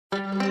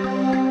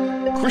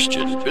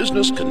Christian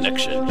Business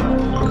Connection.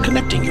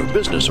 Connecting your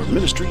business or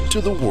ministry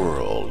to the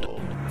world.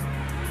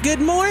 Good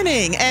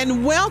morning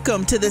and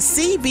welcome to the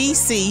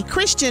CBC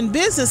Christian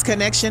Business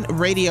Connection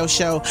radio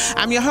show.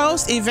 I'm your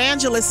host,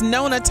 Evangelist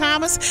Nona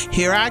Thomas.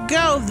 Here I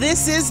go.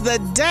 This is the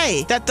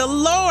day that the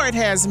Lord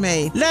has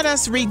made. Let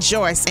us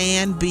rejoice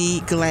and be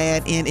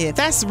glad in it.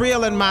 That's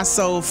real in my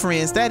soul,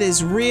 friends. That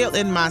is real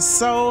in my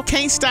soul.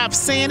 Can't stop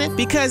saying it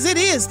because it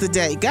is the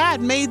day.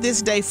 God made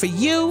this day for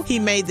you. He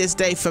made this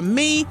day for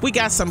me. We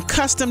got some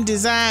custom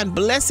designed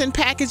blessing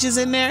packages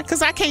in there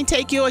because I can't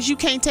take yours. You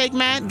can't take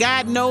mine.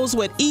 God knows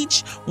what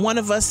each one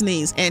of us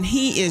needs, and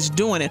He is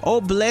doing it.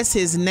 Oh, bless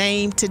His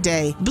name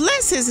today.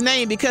 Bless His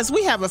name because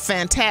we have a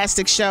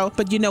fantastic show,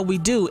 but you know we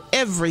do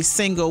every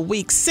single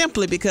week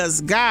simply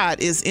because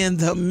God is in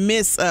the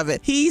midst of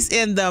it. He's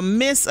in the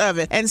midst of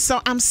it. And so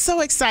I'm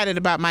so excited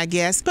about my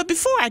guests. But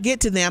before I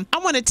get to them, I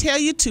want to tell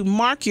you to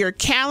mark your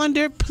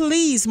calendar.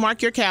 Please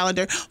mark your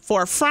calendar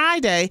for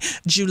Friday,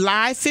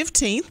 July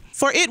 15th.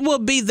 For it will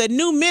be the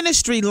new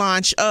ministry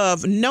launch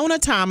of Nona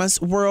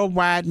Thomas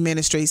Worldwide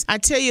Ministries. I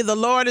tell you, the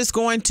Lord is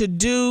going to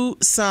do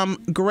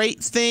some great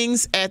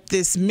things at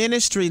this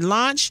ministry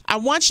launch. I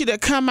want you to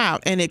come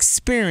out and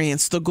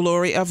experience the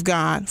glory of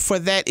God, for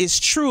that is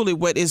truly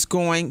what is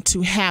going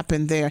to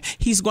happen there.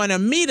 He's going to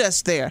meet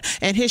us there,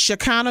 and His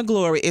Shekinah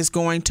glory is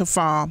going to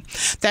fall.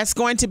 That's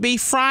going to be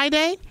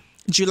Friday,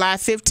 July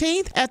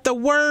 15th at the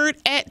Word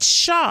at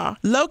Shaw,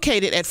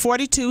 located at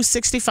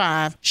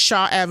 4265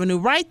 Shaw Avenue,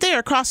 right there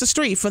across the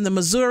street from the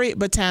Missouri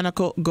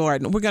Botanical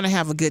Garden. We're going to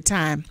have a good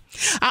time.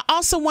 I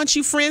also want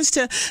you friends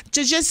to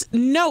just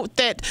note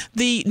that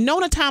the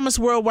Nona Thomas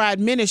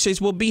Worldwide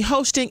Ministries will be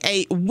hosting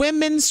a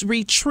women's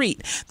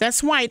retreat.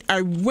 That's right,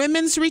 a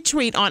women's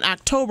retreat on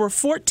October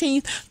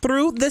 14th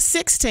through the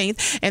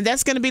 16th, and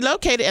that's going to be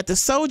located at the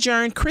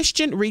Sojourn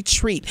Christian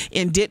Retreat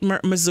in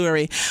Ditmer,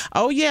 Missouri.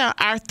 Oh yeah,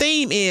 our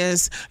theme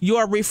is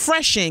your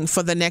refreshing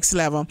for the next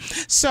level.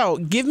 So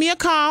give me a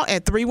call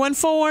at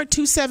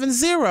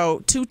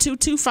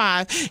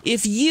 314-270-2225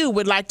 if you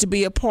would like to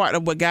be a part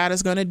of what God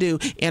is going to do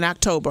in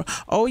October.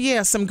 Oh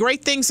yeah, some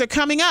great things are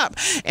coming up,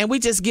 and we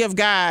just give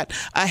God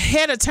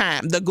ahead of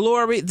time the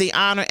glory, the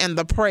honor, and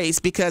the praise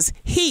because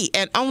He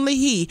and only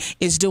He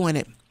is doing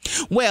it.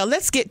 Well,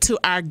 let's get to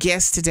our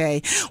guest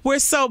today. We're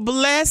so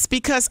blessed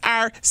because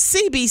our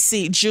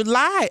CBC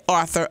July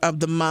author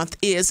of the month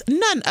is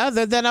none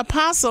other than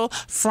Apostle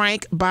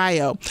Frank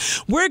Bio.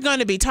 We're going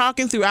to be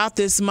talking throughout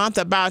this month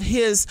about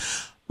his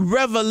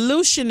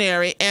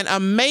revolutionary and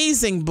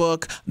amazing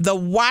book, The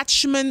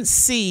Watchman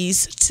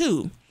Sees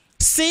Too.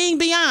 Seeing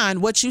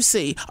beyond what you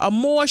see, a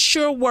more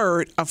sure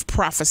word of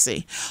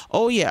prophecy.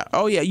 Oh yeah.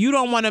 You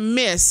don't want to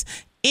miss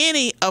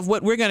any of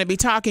what we're going to be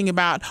talking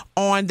about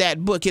on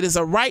that book. It is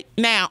a right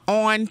now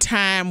on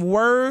time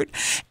word,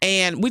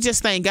 and we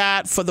just thank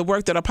God for the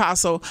work that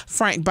Apostle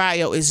Frank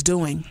Bio is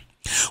doing.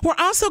 We're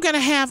also going to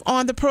have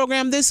on the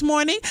program this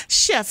morning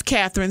Chef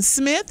Catherine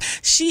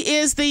Smith. She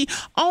is the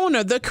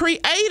owner, the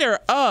creator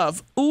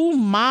of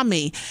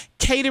Umami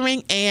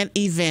Catering and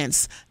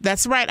Events.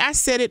 That's right. I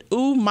said it,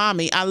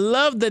 Umami. I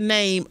love the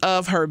name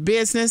of her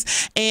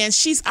business. And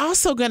she's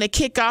also going to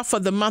kick off for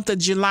the month of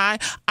July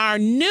our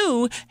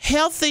new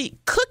healthy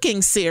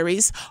cooking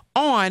series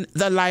on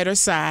the lighter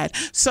side.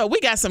 So we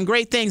got some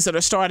great things that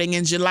are starting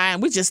in July,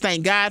 and we just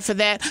thank God for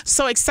that.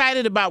 So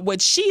excited about what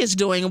she is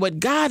doing and what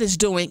God is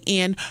doing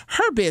in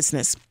her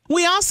business.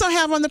 We also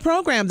have on the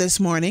program this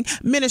morning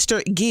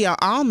Minister Gia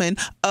Allman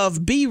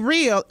of Be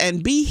Real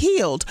and Be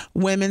Healed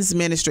Women's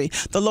Ministry.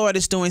 The Lord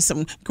is doing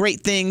some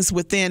great things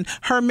within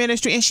her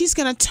ministry, and she's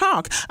going to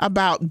talk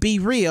about Be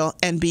Real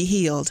and Be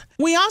Healed.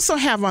 We also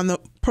have on the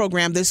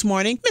program this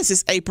morning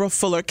Mrs. April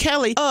Fuller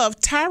Kelly of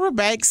Tyra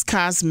Banks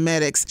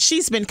Cosmetics.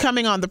 She's been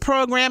coming on the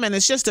program, and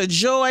it's just a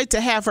joy to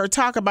have her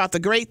talk about the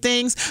great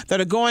things that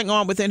are going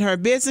on within her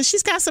business.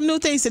 She's got some new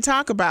things to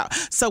talk about,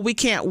 so we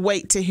can't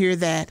wait to hear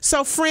that.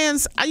 So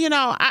friends,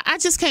 I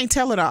just can't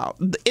tell it all.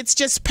 It's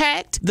just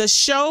packed. The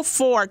show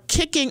for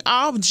kicking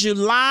off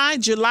July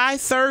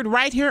 3rd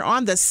right here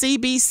on the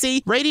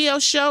CBC radio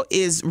show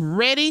is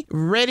ready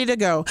to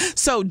go.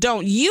 So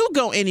don't you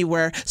go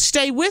anywhere.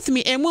 Stay with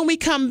me, and when we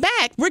come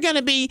back, we're going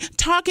to be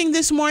talking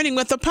this morning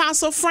with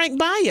Apostle Frank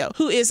Bio,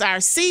 who is our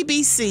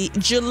CBC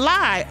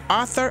July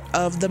author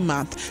of the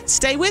month.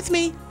 Stay with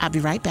me. I'll be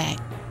right back.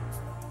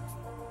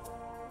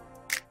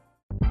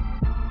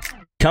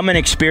 Come and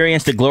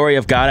experience the glory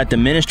of God at the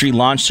ministry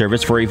launch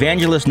service for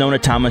Evangelist Nona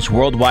Thomas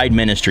Worldwide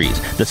Ministries.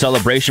 The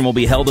celebration will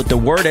be held at the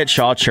Word at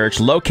Shaw Church,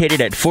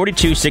 located at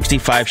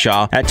 4265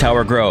 Shaw at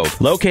Tower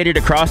Grove, located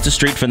across the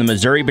street from the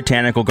Missouri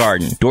Botanical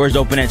Garden. Doors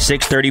open at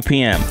 6:30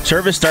 p.m.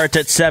 Service starts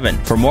at 7.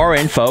 For more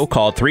info,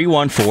 call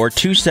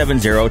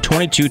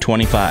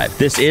 314-270-2225.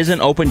 This is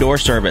an open door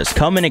service.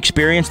 Come and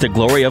experience the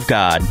glory of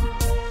God.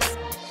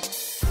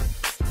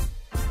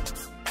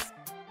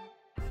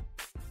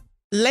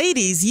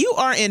 Ladies, you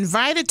are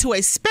invited to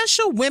a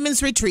special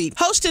women's retreat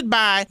hosted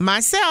by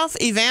myself,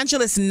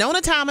 Evangelist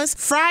Nona Thomas,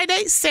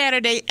 Friday,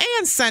 Saturday,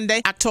 and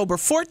Sunday, October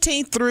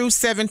 14th through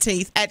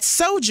 17th at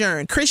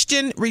Sojourn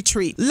Christian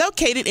Retreat,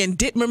 located in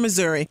Dittmer,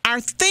 Missouri.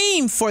 Our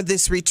theme for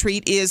this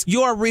retreat is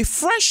Your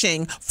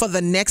Refreshing for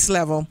the Next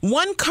Level.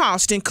 One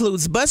cost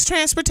includes bus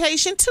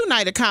transportation,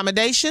 2-night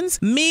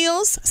accommodations,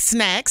 meals,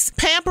 snacks,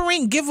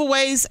 pampering,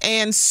 giveaways,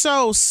 and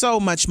so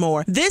much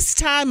more. This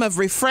time of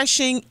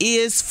refreshing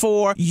is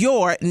for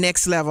your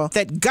next level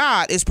that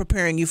God is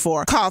preparing you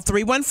for. Call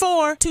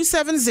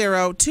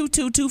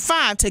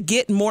 314-270-2225 to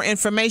get more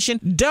information.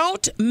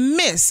 Don't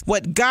miss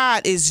what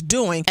God is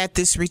doing at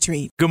this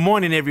retreat. Good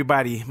morning,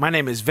 everybody. My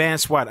name is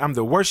Vance Watt. I'm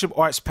the worship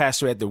arts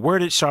pastor at the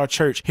Word at Shaw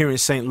Church here in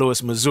St.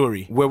 Louis,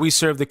 Missouri, where we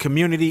serve the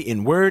community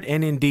in word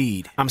and in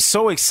deed. I'm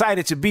so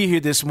excited to be here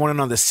this morning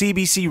on the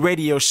CBC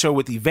radio show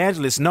with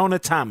Evangelist Nona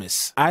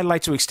Thomas. I'd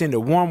like to extend a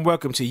warm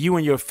welcome to you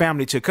and your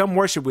family to come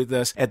worship with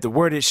us at the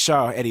Word at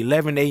Shaw at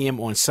 11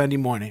 a.m. on Sunday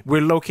morning.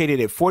 We're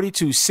located at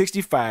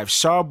 4265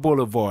 Shaw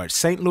Boulevard,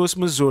 St. Louis,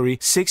 Missouri,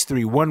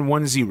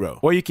 63110.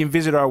 Or you can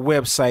visit our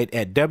website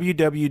at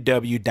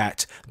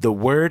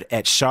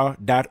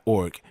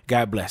www.thewordatshaw.org.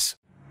 God bless.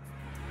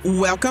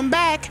 Welcome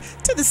back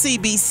to the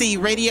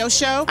CBC radio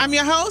show. I'm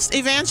your host,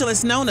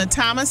 Evangelist Nona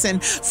Thomas.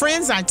 And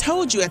friends, I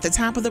told you at the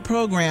top of the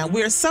program,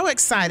 we're so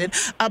excited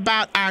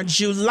about our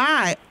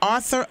July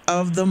Author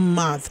of the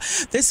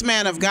Month. This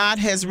man of God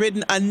has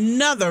written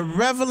another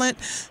relevant,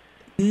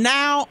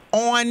 now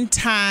on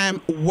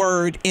time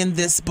word in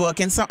this book.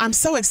 And so I'm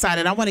so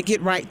excited. I want to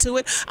get right to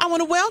it. I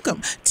want to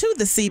welcome to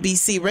the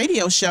CBC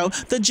radio show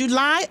the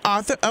July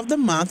Author of the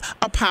Month,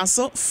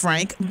 Apostle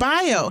Frank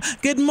Bio.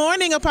 Good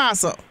morning,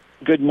 Apostle.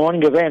 Good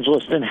morning,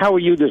 Evangelist, and how are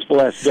you this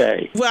blessed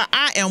day? Well,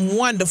 I am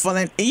wonderful.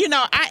 And, you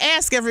know, I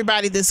ask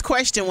everybody this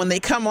question when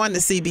they come on the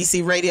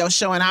CBC radio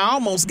show, and I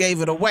almost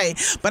gave it away.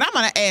 But I'm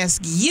going to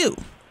ask you,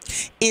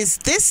 is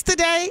this the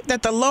day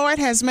that the Lord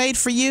has made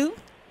for you?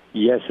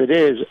 Yes, it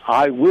is.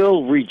 I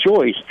will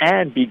rejoice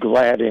and be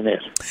glad in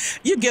it.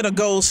 You get a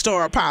gold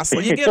star,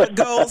 Apostle. You get a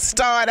gold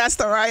star. That's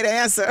the right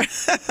answer.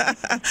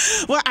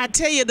 Well, I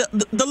tell you,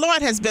 the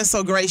Lord has been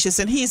so gracious,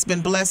 and He's been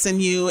blessing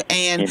you.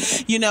 And,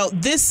 you know,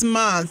 this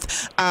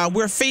month,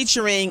 we're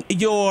featuring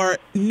your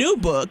new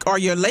book, or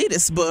your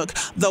latest book,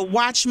 The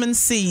Watchman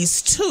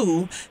Sees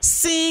 2,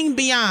 Seeing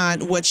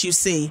Beyond What You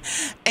See.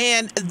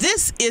 And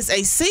this is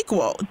a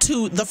sequel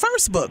to the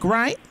first book,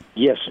 right?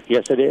 Yes,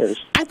 it is.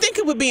 I think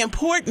it would be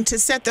important to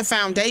set the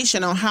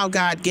foundation on how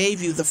God gave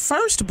you the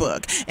first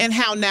book and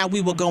how now we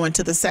will go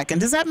into the second.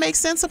 Does that make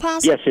sense,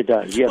 Apostle? Yes, it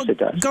does. It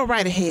does. Go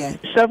right ahead.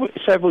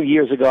 Several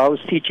years ago, I was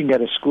teaching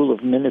at a school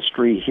of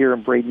ministry here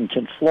in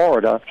Bradenton,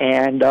 Florida,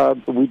 and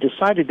we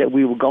decided that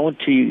we were going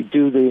to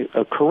do the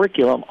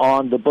curriculum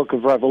on the book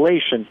of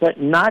Revelation,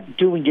 but not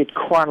doing it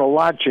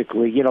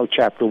chronologically, you know,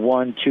 chapter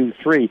 1, 2,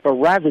 3, but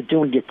rather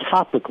doing it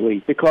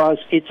topically, because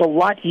it's a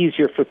lot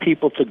easier for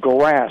people to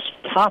grasp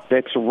topics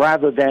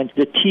rather than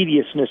the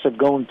tediousness of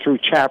going through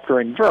chapter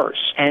and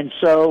verse. And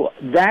so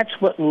that's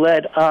what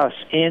led us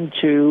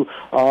into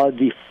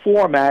the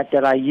format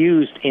that I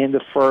used in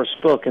the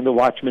first book, in The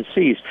Watchman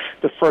Sees.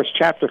 The first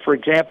chapter, for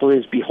example,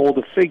 is Behold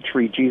the Fig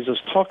Tree. Jesus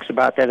talks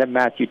about that in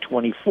Matthew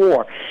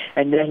 24.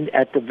 And then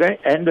at the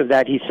end of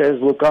that, he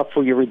says, Look up,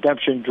 for your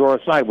redemption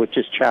draweth nigh, which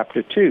is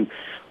chapter 2.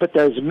 But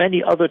there's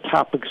many other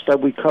topics that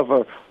we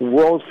cover: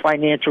 world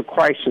financial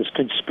crisis,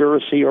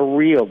 conspiracy or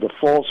real, the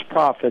false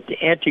prophet, the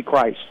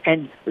Antichrist.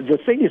 And the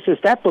thing is,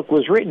 that book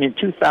was written in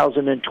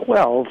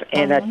 2012,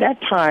 and at that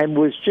time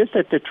was just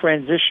at the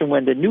transition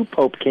when the new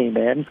Pope came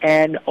in,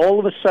 and all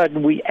of a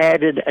sudden we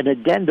added an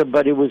addendum,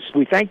 but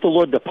we thank the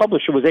Lord, the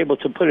publisher was able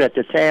to put it at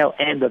the tail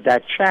end of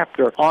that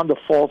chapter on the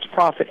false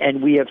prophet,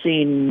 and we have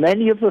seen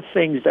many of the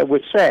things that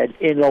were said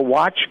in The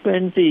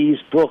Watchman Sees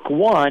Book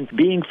 1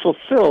 being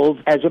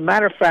fulfilled. As a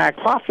matter of fact,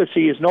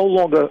 prophecy is no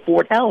longer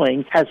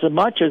foretelling as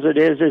much as it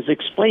is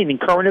explaining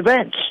current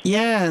events.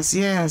 Yes.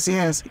 Yeah.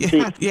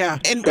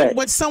 And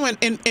what's so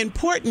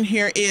important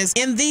here is,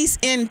 in these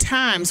end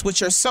times,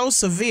 which are so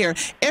severe,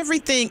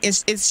 everything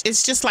is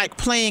it's just like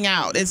playing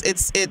out.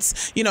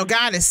 It's you know,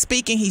 God is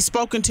speaking. He's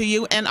spoken to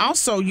you, and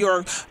also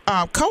your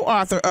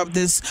co-author of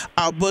this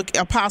book,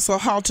 Apostle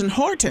Halton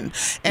Horton,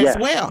 as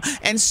well.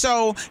 And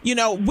so, you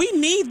know, we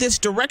need this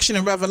direction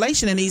and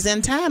revelation in these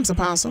end times,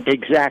 Apostle.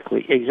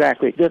 Exactly.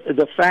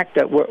 The fact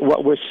that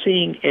what we're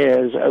seeing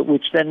is,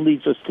 which then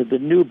leads us to the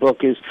new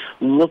book, is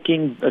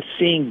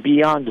seeing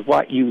beyond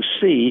what you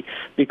see,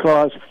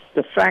 because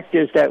the fact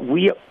is that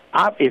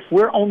if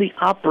we're only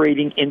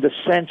operating in the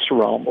sense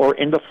realm or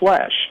in the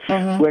flesh,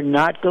 We're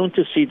not going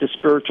to see the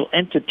spiritual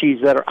entities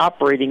that are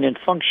operating and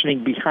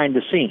functioning behind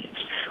the scenes,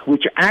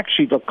 which are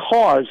actually the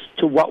cause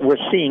to what we're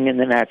seeing in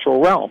the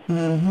natural realm.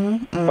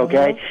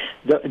 Okay?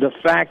 The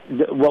fact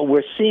that what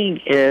we're seeing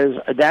is,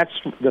 that's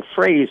the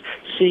phrase,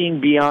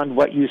 seeing beyond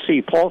what you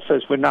see. Paul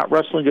says we're not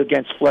wrestling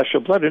against flesh or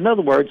blood. In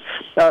other words,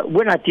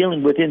 we're not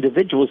dealing with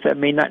individuals that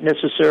may not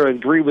necessarily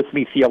agree with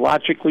me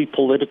theologically,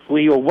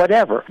 politically, or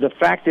whatever. The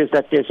fact is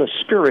that there's a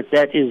spirit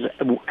that is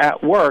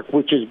at work,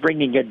 which is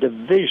bringing a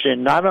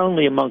division not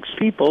only amongst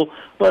people,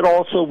 but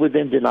also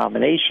within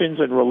denominations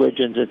and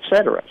religions,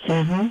 etc.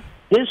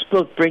 This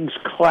book brings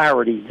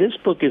clarity. This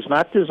book is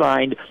not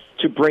designed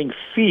to bring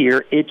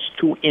fear. It's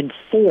to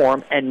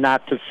inform and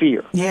not to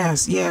fear.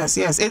 Yes. As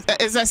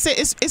I said,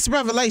 it's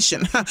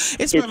revelation.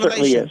 It's it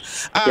revelation.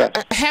 Certainly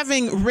is.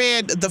 Having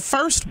read the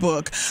first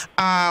book,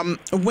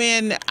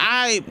 when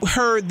I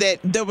heard that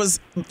there was,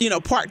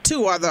 part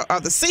 2 or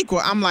the sequel,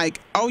 I'm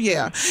like, oh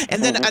yeah.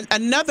 And then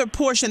another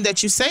portion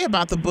that you say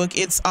about the book,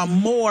 it's a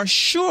more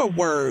sure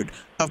word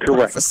of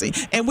prophecy,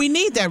 and we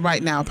need that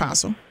right now,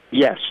 Apostle.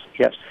 Yes.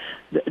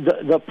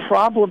 The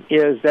problem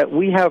is that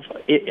we have,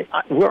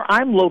 where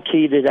I'm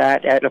located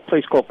at a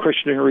place called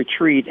Christian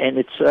Retreat, and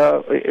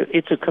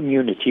it's a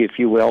community, if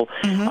you will.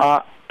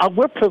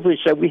 We're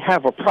privileged that we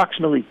have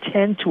approximately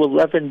 10 to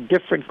 11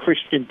 different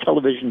Christian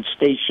television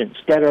stations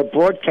that are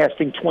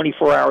broadcasting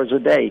 24 hours a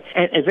day.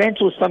 And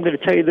evangelist, I'm going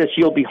to tell you this,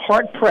 you'll be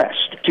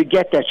hard-pressed to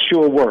get that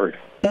sure word.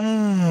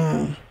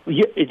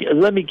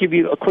 Let me give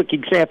you a quick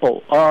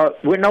example.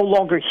 We're no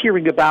longer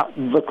hearing about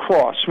the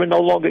cross. We're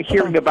no longer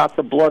hearing about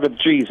the blood of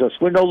Jesus.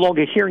 We're no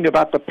longer hearing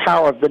about the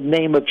power of the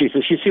name of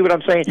Jesus. You see what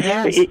I'm saying?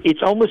 Yes.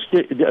 It's almost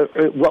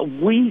what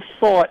we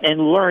thought and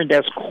learned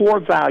as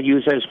core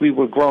values as we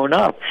were growing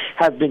up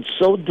have been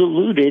so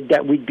diluted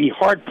that we'd be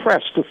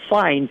hard-pressed to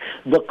find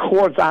the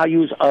core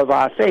values of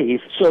our faith.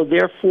 So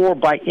therefore,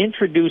 by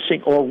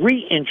introducing or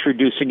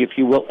reintroducing, if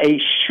you will, a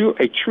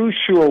true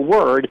sure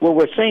word, what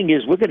we're saying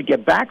is we're going to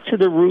get back to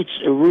the root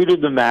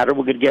of the matter.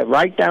 We're going to get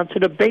right down to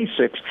the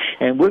basics,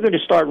 and we're going to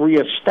start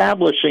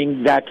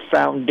reestablishing that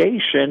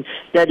foundation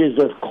that is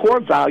the core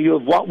value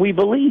of what we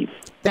believe.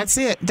 That's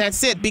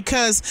it,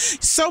 because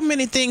so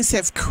many things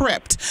have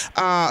crept,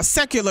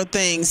 secular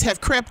things have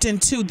crept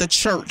into the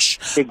church.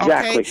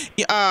 Exactly.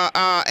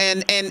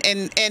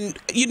 Okay? And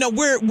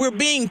we're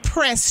being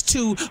pressed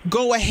to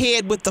go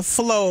ahead with the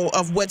flow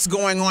of what's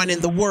going on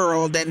in the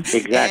world, and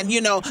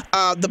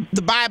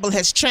the Bible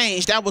has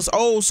changed. That was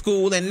old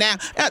school, and now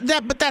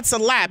but that's a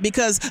lie,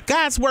 because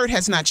God's word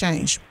has not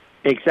changed.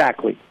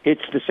 Exactly.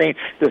 It's the same.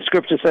 The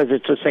scripture says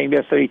it's the same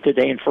yesterday,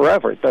 today, and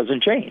forever. It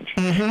doesn't change.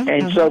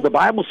 So the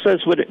Bible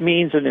says what it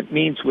means, and it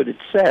means what it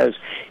says.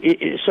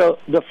 So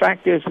the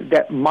fact is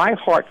that my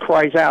heart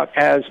cries out,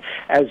 as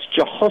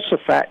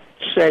Jehoshaphat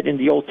said in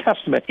the Old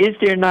Testament, is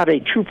there not a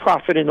true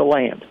prophet in the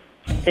land?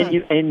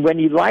 And when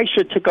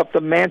Elisha took up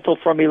the mantle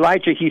from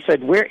Elijah, he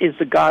said, where is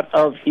the God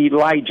of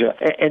Elijah?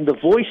 And the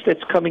voice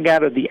that's coming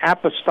out of the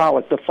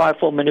apostolic, the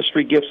fivefold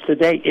ministry gifts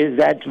today, is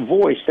that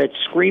voice that's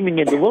screaming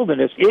in the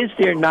wilderness, is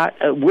there not,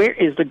 where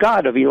is the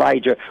God of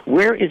Elijah?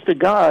 Where is the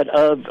God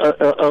of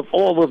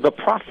all of the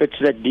prophets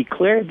that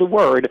declared the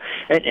word?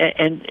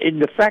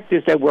 And the fact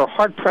is that we're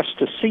hard-pressed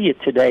to see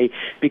it today,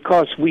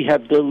 because we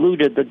have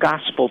diluted the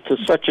gospel to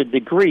such a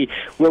degree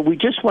where we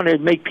just want to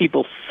make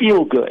people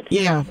feel good.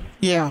 Yeah.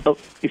 So,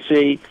 you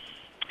see,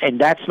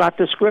 and that's not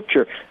the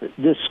scripture.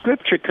 The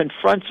scripture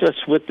confronts us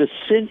with the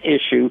sin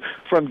issue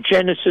from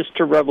Genesis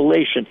to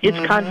Revelation. It's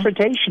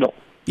confrontational.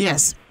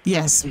 Yes.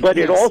 But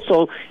it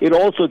also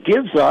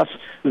gives us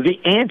the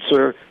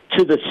answer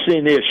to the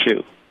sin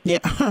issue. Yeah,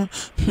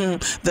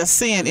 the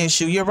sin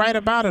issue. You're right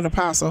about it,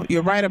 Apostle.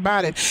 You're right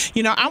about it.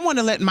 I want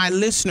to let my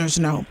listeners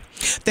know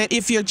that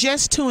if you're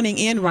just tuning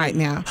in right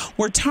now,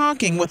 we're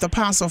talking with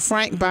Apostle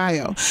Frank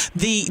Bio,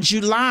 the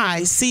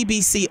July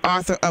CBC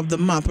Author of the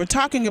Month. We're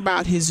talking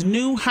about his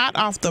new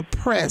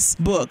hot-off-the-press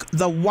book,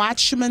 The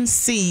Watchman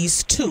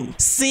Sees Too,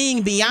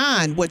 Seeing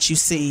Beyond What You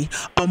See,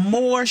 a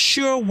More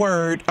Sure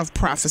Word of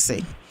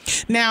Prophecy.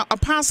 Now,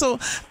 Apostle,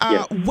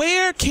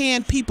 where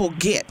can people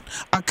get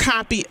a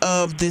copy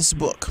of this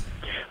book?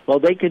 Well,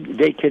 they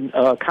can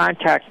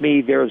contact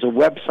me. There's a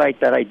website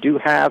that I do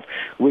have,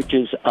 which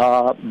is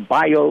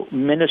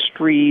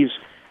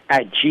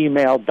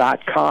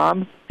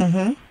bioministries@gmail.com.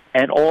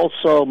 And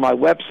also my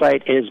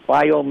website is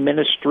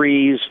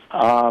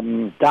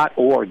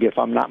bioministries.org, if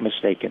I'm not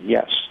mistaken.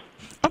 Yes.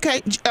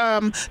 Okay,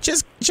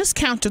 just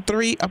count to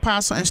 3,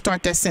 Apostle, and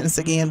start that sentence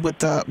again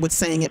with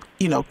saying it,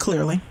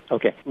 clearly.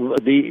 Okay.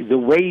 The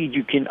way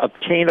you can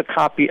obtain a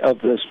copy of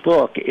this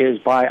book is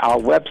by our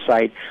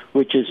website,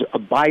 which is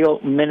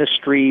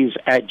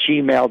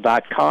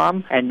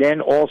bioministries@gmail.com, and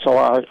then also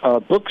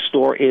our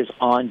bookstore is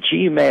on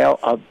Gmail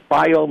of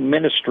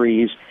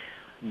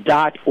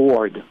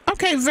bioministries.org.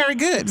 Okay, very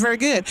good.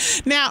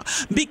 Now,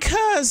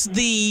 because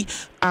the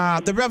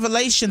the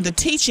revelation, the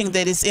teaching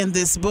that is in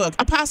this book.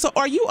 Apostle,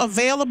 are you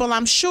available?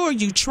 I'm sure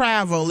you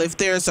travel if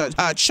there's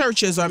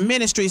churches or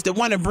ministries that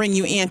want to bring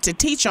you in to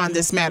teach on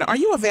this matter. Are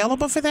you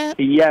available for that?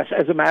 Yes.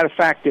 As a matter of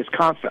fact, there's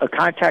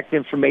contact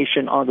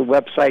information on the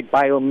website,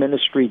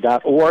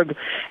 bioministry.org,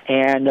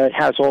 and it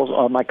has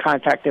all my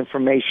contact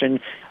information,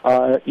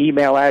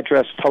 email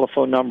address,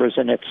 telephone numbers,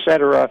 and et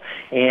cetera,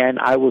 and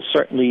I will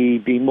certainly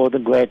be more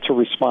than glad to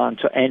respond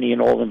to any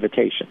and all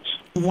invitations.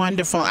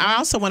 Wonderful. I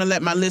also want to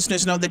let my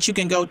listeners know that you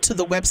can go to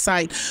the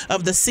website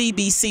of the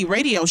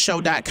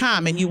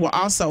CBCRadioshow.com, and you will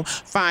also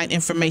find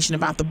information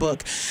about the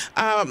book.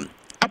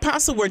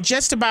 Apostle, we're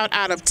just about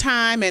out of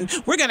time, and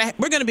we're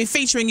gonna be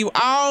featuring you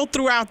all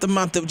throughout the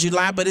month of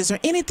July. But is there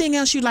anything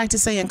else you'd like to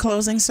say in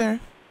closing, sir?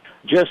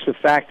 Just the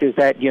fact is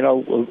that,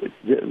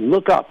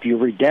 look up, your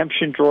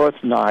redemption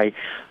draweth nigh.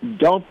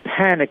 Don't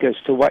panic as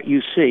to what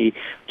you see.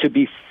 To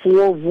be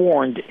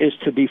forewarned is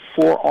to be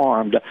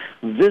forearmed.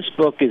 This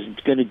book is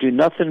going to do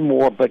nothing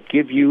more but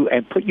give you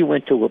and put you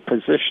into a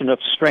position of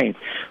strength.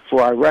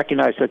 For I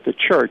recognize that the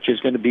church is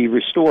going to be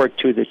restored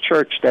to the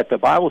church that the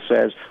Bible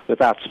says,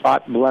 without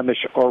spot,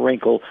 blemish, or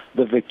wrinkle,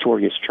 the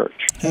victorious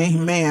church.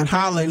 Amen.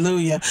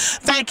 Hallelujah.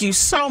 Thank you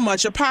so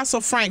much, Apostle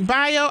Frank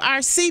Bio, our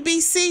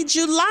CBC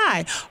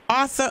July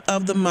Author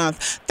of the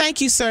Month.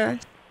 Thank you, sir.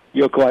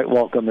 You're quite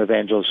welcome,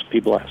 Evangelist. Be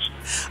blessed.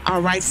 All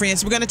right,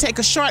 friends, we're going to take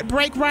a short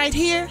break right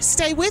here.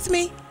 Stay with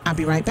me. I'll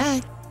be right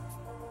back.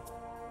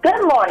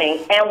 Good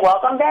morning, and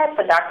welcome back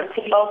to Dr.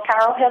 Tebow's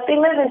Chiral Healthy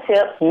Living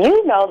Tips.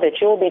 You know that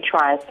you'll be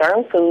trying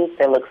certain foods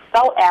that look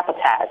so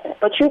appetizing,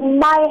 but you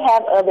might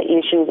have other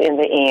issues in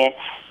the end,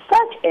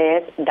 such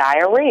as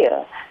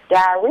diarrhea.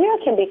 Diarrhea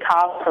can be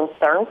caused from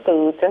certain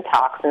foods and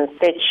toxins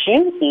that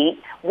you eat,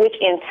 which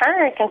in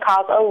turn can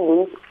cause a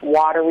loose,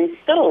 watery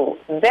stool.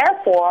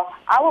 Therefore,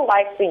 I would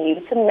like for you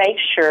to make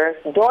sure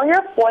during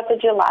your 4th of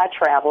July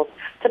travels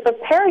to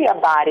prepare your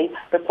body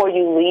before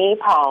you leave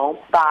home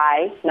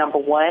by, number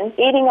 1,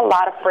 eating a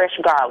lot of fresh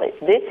garlic.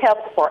 This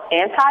helps for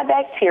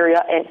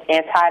antibacterial and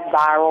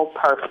antiviral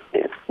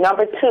purposes.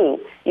 Number 2,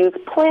 use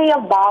plenty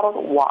of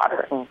bottled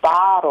water,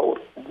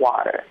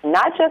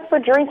 not just for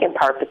drinking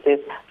purposes,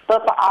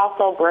 but for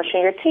also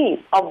brushing your teeth.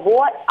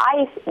 Avoid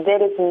ice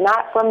that is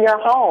not from your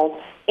home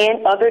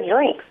in other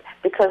drinks,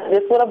 because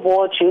this will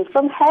avoid you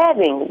from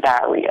having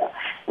diarrhea.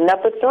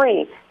 Number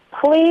 3,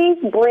 please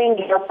bring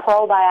your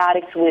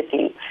probiotics with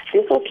you.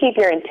 This will keep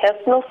your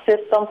intestinal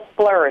system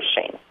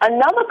flourishing.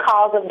 Another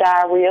cause of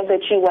diarrhea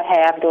that you will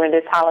have during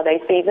this holiday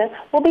season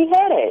will be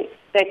headaches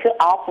that could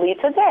also lead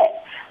to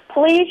that.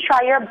 Please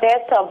try your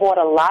best to avoid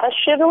a lot of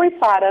sugary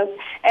products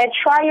and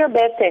try your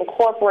best to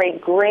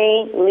incorporate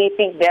green,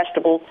 leafy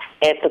vegetables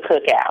at the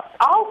cookout.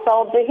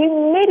 Also, the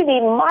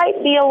humidity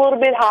might be a little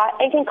bit hot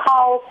and can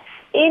cause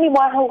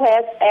anyone who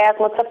has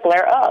asthma to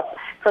flare up.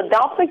 So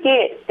don't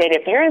forget that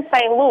if you're in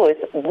St. Louis,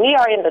 we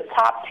are in the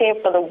top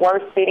 10 for the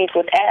worst cities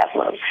with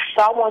asthma.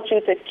 So I want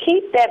you to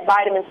keep that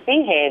vitamin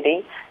C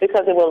handy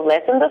because it will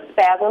lessen the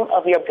spasm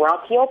of your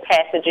bronchial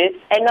passages.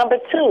 And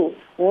number 2,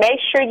 make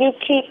sure you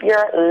keep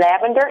your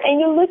lavender and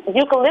your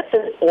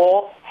eucalyptus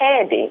oil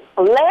handy.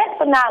 Last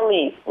but not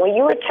least, when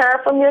you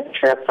return from your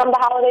trip from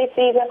the holiday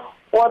season,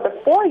 or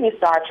before you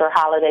start your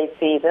holiday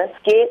season,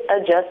 get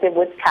adjusted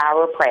with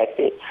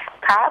chiropractic.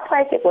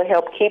 Chiropractic will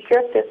help keep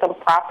your system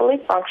properly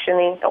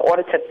functioning in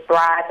order to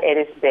thrive at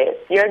its best.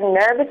 Your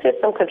nervous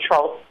system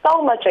controls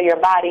so much of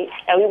your body,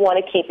 and we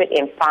want to keep it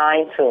in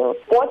fine tune.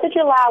 4th of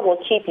July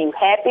will keep you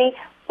happy,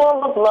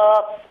 full of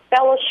love,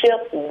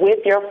 fellowship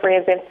with your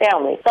friends and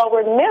family. So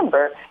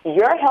remember,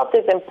 your health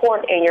is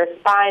important and your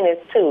spine is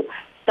too.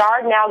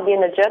 Start now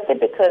getting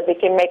adjusted because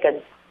it can make a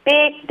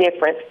big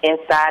difference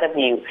inside of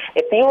you.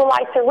 If you would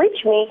like to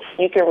reach me,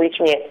 you can reach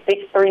me at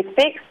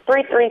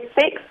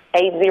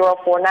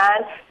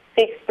 636-336-8049,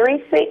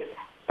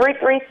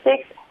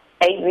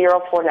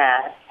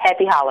 636-336-8049.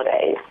 Happy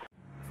holidays.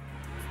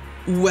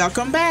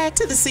 Welcome back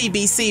to the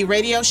CBC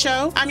Radio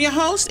Show. I'm your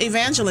host,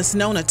 Evangelist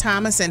Nona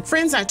Thomas. And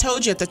friends, I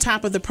told you at the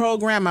top of the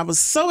program, I was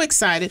so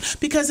excited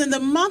because in the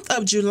month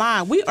of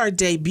July, we are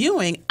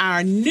debuting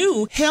our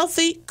new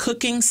healthy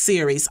cooking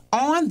series,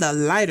 On the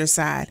Lighter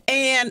Side.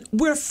 And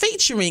we're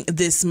featuring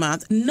this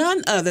month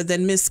none other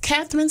than Miss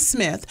Catherine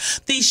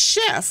Smith, the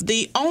chef,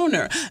 the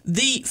owner,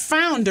 the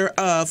founder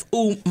of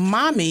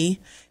Umami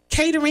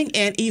Catering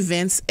and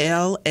Events,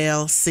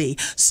 LLC.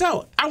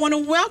 So I want to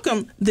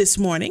welcome this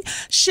morning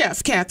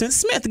Chef Catherine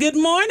Smith. Good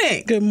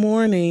morning. Good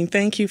morning.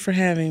 Thank you for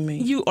having me.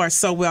 You are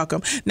so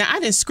welcome. Now, I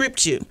didn't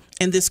script you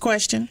in this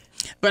question,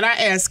 but I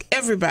ask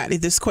everybody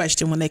this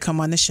question when they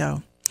come on the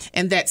show.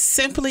 And that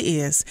simply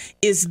is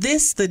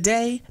this the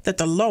day that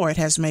the Lord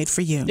has made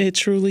for you? It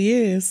truly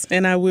is.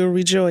 And I will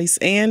rejoice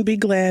and be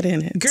glad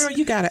in it. Girl,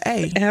 you got an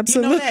A.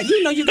 Absolutely. You know that.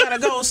 You know you got a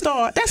gold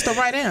star. That's the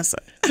right answer.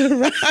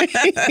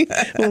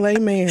 Right. Well,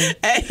 amen.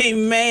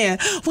 Amen.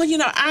 Well,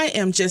 I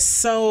am just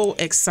so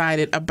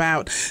excited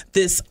about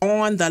this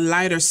on the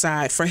lighter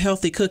side for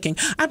healthy cooking.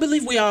 I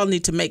believe we all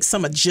need to make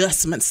some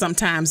adjustments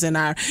sometimes in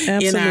our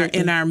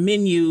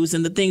menus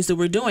and the things that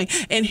we're doing.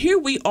 And here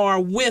we are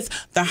with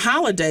the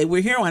holiday.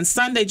 We're here on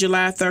Sunday,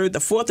 July 3rd. The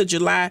 4th of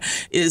July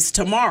is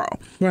tomorrow.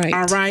 Right.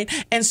 All right.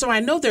 And so I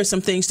know there's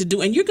some things to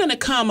do. And you're going to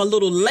come a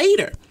little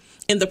later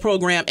in the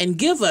program and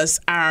give us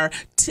our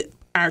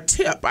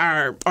tip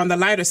on the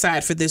lighter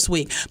side for this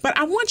week. But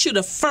I want you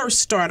to first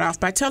start off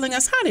by telling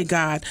us, how did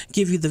God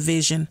give you the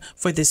vision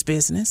for this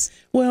business?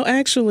 Well,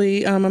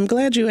 actually, I'm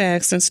glad you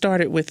asked and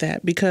started with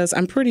that, because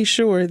I'm pretty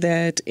sure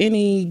that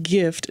any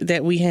gift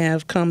that we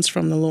have comes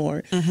from the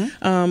Lord.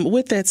 Mm-hmm.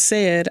 With that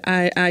said,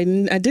 I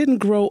didn't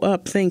grow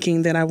up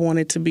thinking that I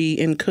wanted to be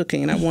in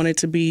cooking. I wanted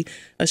to be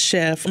a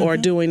chef or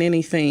doing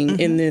anything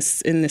in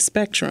this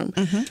spectrum.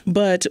 Mm-hmm.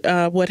 But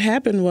what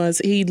happened was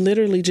he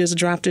literally just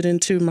dropped it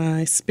into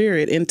my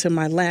spirit, into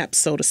my lap,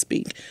 so to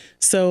speak.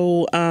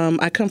 So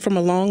I come from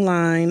a long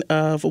line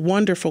of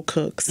wonderful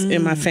cooks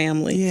in my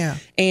family. Yeah.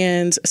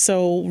 And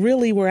so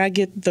really where I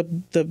get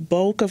the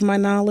bulk of my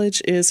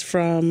knowledge is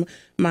from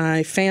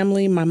my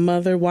family, my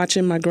mother,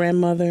 watching my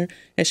grandmother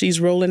as she's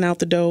rolling out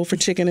the dough for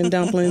chicken and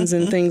dumplings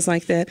and things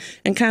like that,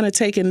 and kind of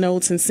taking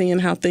notes and seeing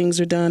how things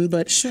are done.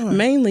 But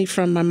mainly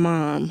from my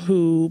mom,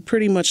 who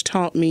pretty much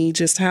taught me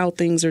just how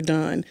things are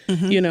done.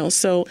 Mm-hmm.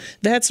 So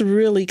that's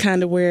really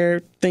kind of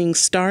where things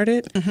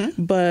started.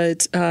 Mm-hmm.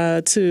 But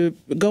to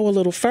go a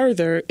little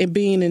further, it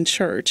being in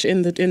church,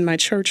 in my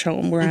church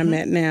home where I'm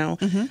at now,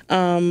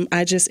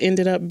 I just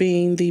ended up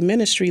being the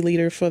ministry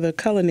leader for the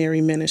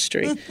culinary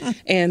ministry.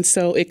 And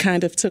so it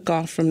kind of took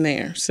off from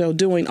there. So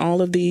doing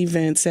all of the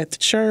events at the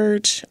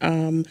church,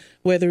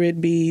 whether it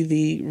be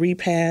the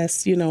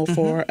repast,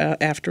 for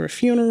after a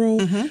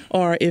funeral,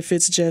 or if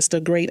it's just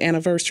a great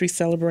anniversary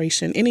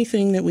celebration,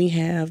 anything that we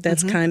have,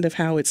 that's kind of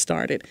how it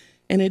started.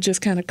 And it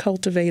just kind of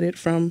cultivated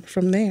from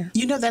there.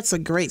 That's a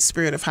great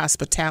spirit of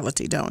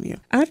hospitality, don't you?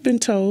 I've been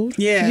told.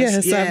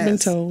 Yes, I've been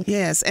told.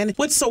 Yes, and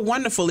what's so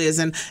wonderful is,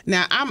 and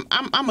now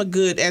I'm a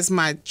good, as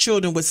my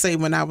children would say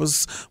when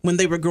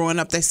they were growing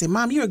up, they say,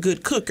 "Mom, you're a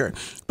good cooker."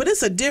 But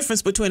it's a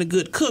difference between a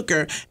good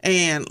cooker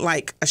and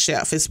like a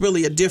chef. It's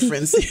really a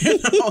difference,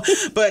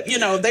 But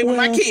they were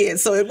my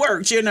kids, so it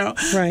worked,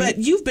 Right. But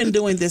you've been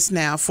doing this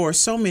now for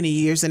so many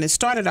years, and it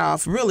started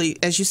off really,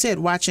 as you said,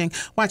 watching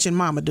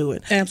Mama do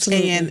it.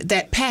 Absolutely. And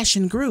that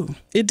passion grew.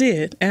 It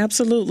did.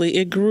 Absolutely.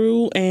 It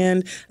grew.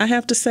 And I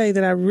have to say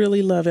that I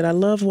really love it. I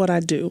love what I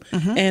do.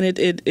 And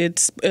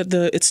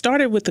it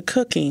started with the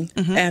cooking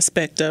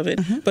aspect of it,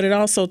 but it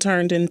also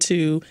turned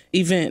into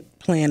event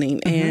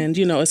planning and,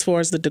 as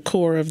far as the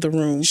decor of the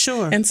room.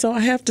 Sure. And so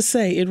I have to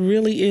say, it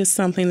really is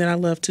something that I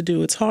love to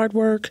do. It's hard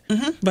work,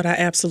 but I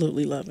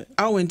absolutely love it.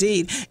 Oh,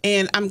 indeed.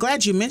 And I'm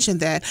glad you mentioned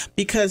that,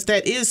 because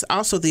that is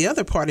also the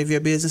other part of your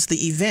business,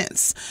 the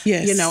events.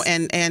 Yes.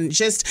 And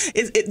just,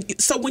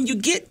 so when you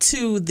get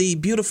to the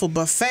beautiful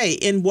buffet,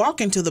 in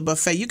walking to the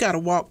buffet, you got to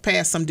walk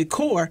past some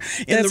decor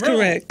in the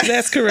room.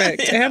 That's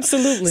correct.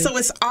 Absolutely. So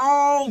it's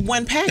all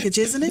one package,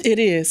 isn't it? It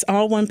is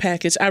all one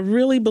package. I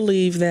really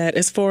believe that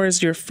as far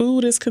as your food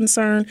is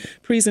concerned,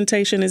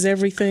 presentation is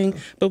everything.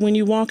 But when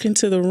you walk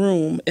into the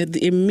room,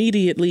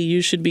 immediately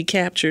you should be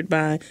captured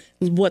by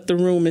what the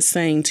room is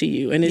saying to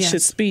you, and it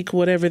should speak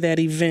whatever that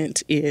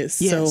event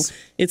is. Yes. So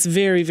it's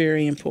very,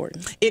 very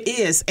important. It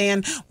is.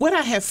 And what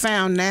I have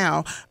found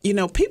now,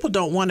 people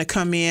don't want to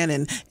come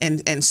in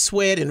and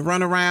sweat and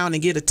run around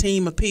and get a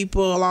team of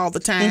people all the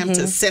time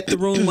to set the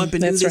room up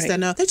and do this, that,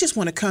 and that. They just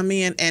want to come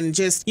in and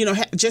just,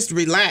 just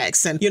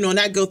relax and,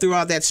 not go through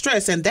all that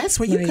stress. And that's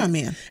where you come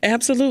in.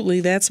 Absolutely.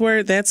 That's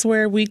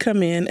where we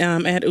come in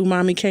at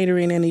Umami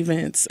Catering and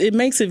Events. It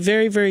makes it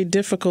very, very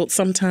difficult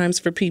sometimes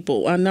for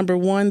people. Number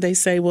one, they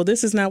say, well,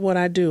 this is not what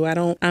I do.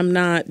 I'm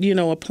not,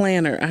 a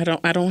planner. I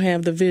don't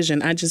have the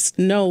vision. I just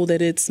know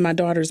that it's my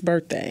daughter's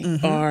birthday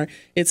or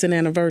it's an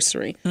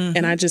anniversary.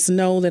 And I just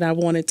know that I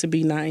want it to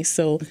be nice.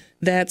 So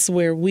that's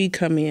where we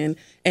come in,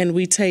 and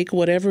we take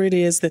whatever it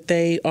is that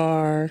they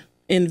are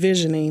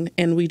envisioning,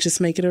 and we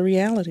just make it a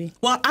reality.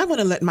 Well, I want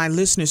to let my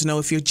listeners know,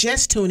 if you're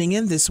just tuning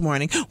in this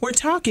morning, we're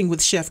talking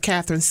with Chef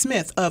Catherine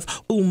Smith of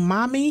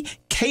Umami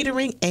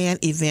Catering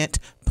and Event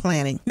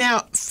Planning.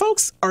 Now,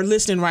 folks are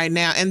listening right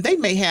now, and they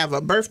may have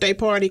a birthday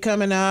party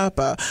coming up,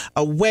 a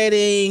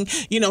wedding,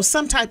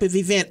 some type of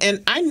event.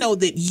 And I know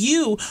that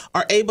you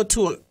are able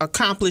to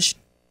accomplish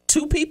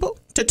 2 people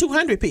to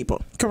 200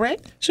 people,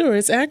 correct? Sure.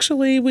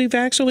 We've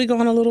actually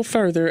gone a little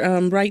further.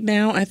 Right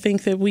now, I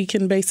think that we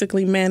can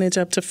basically manage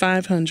up to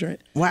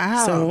 500.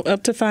 Wow. So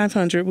up to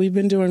 500. We've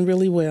been doing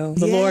really well.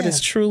 The Lord is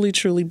truly,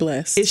 truly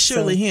blessed. It's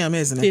surely Him,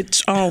 isn't it?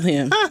 It's all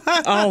Him.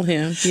 All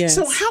Him, yes.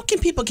 So how can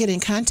people get in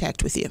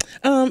contact with you?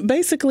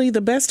 Basically,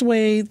 the best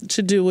way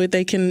to do it,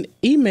 they can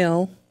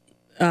email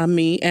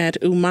me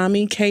at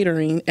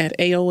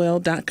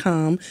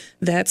umamicatering@aol.com.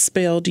 That's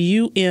spelled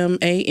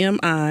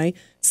UMAMICATERING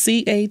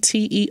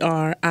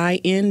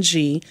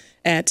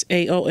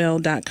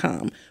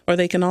 @aol.com. Or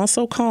they can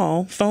also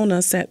phone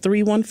us at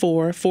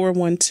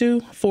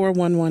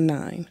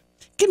 314-412-4119.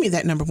 Give me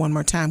that number one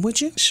more time, would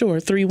you? Sure,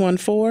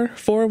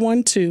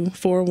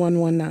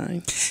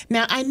 314-412-4119.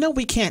 Now, I know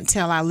we can't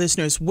tell our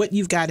listeners what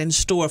you've got in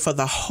store for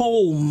the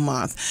whole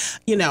month,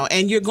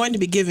 and you're going to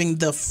be giving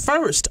the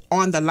first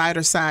on the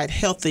lighter side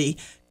healthy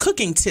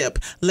cooking tip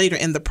later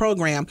in the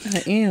program.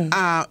 I am.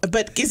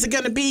 But is it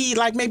going to be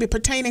like maybe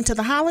pertaining to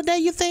the holiday,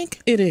 you think?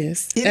 It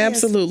is.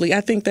 Absolutely. I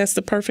think that's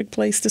the perfect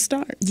place to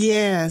start.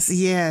 Yes.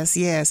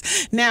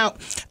 Now,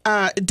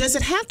 does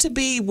it have to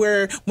be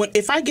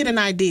if I get an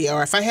idea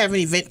or if I have an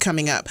event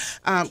coming up,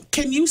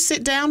 can you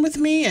sit down with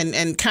me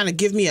and kind of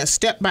give me a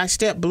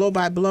step-by-step,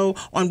 blow-by-blow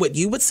on what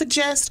you would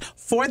suggest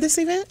for this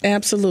event?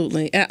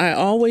 Absolutely. I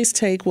always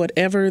take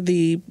whatever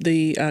the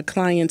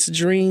client's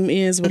dream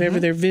is, whatever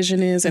their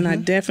vision is, and I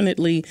definitely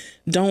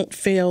don't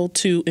fail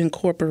to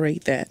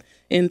incorporate that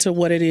into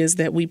what it is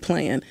that we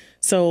plan.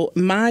 So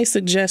my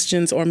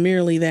suggestions are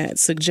merely that,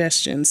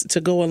 suggestions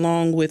to go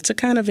along with, to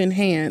kind of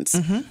enhance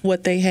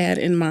what they had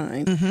in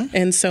mind.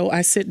 And so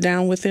I sit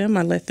down with them,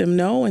 I let them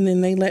know, and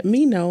then they let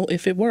me know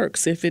if it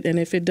works. If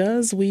it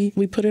does, we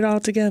put it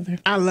all together.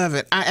 I love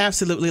it. I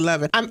absolutely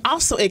love it. I'm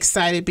also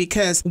excited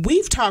because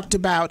we've talked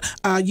about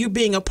you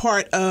being a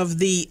part of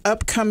the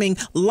upcoming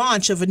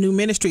launch of a new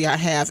ministry I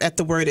have at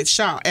the Word at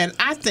Shaw. And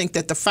I think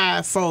that the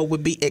fivefold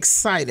would be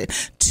excited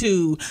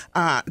to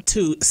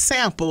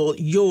sample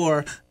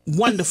your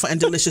wonderful and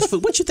delicious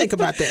food. What you think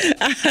about that?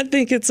 I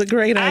think it's a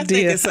great idea. I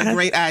think it's a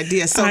great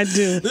idea. So I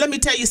do. Let me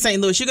tell you, St.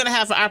 Louis, you're going to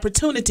have an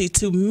opportunity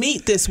to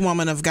meet this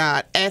woman of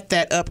God at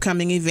that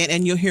upcoming event,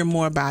 and you'll hear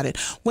more about it.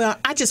 Well,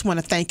 I just want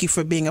to thank you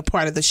for being a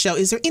part of the show.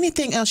 Is there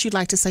anything else you'd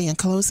like to say in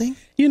closing?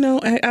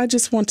 I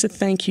just want to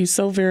thank you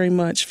so very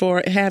much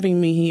for having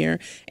me here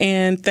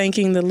and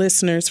thanking the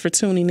listeners for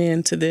tuning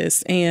in to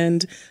this.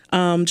 And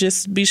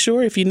just be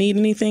sure if you need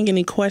anything,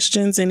 any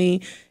questions,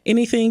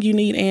 anything you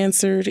need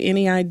answered,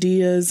 any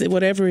ideas,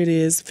 whatever it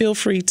is, feel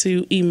free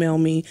to email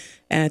me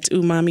at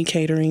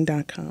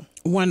umamicatering.com.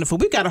 Wonderful.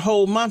 We've got a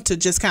whole month to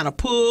just kind of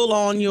pull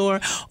on your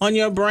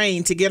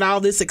brain to get all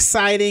this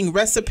exciting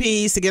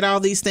recipes, to get all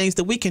these things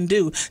that we can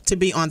do to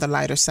be on the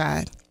lighter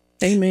side.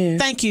 Amen.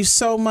 Thank you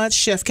so much,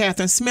 Chef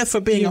Catherine Smith, for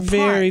being You're a part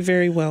very,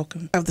 very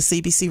welcome of the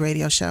CBC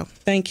radio show.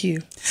 Thank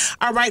you.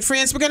 All right,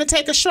 friends, we're going to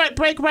take a short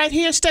break right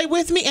here. Stay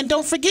with me, and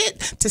don't forget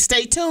to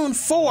stay tuned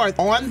for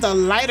On the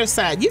Lighter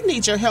Side. You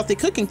need your healthy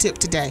cooking tip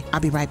today. I'll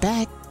be right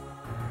back.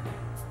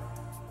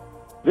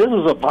 This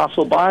is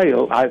Apostle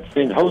Bio. I've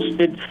been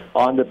hosted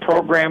on the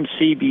program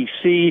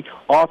CBC,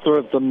 Author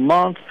of the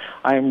Month.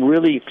 I'm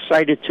really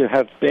excited to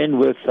have been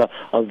with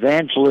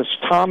Evangelist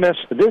Thomas.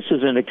 This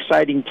is an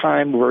exciting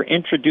time. We're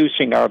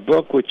introducing our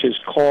book, which is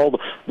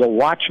called The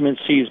Watchman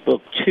Sees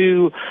Book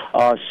 2,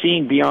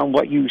 Seeing Beyond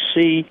What You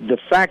See. The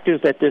fact is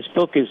that this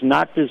book is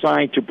not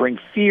designed to bring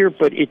fear,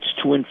 but it's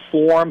to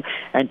inform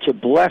and to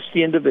bless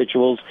the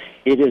individuals.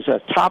 It is a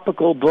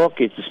topical book.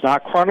 It's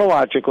not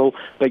chronological,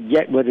 but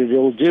yet what it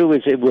will do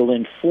is it will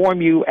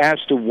inform you as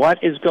to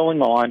what is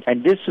going on,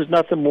 and this is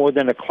nothing more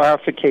than a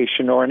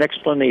clarification or an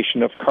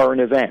explanation of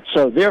current events.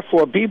 So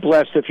therefore, be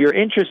blessed. If you're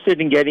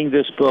interested in getting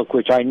this book,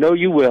 which I know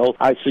you will,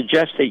 I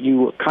suggest that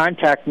you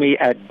contact me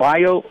at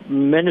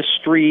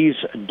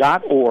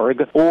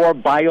bioministries.org or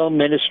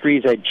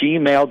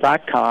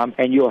bioministries@gmail.com,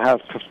 and you'll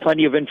have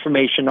plenty of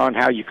information on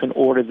how you can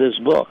order this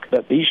book.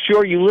 But be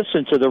sure you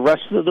listen to the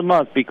rest of the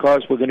month,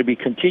 because we're going to be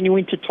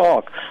continuing to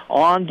talk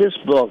on this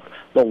book,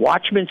 The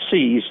Watchman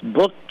Sees,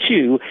 Book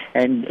 2,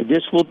 and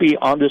this will be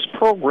on this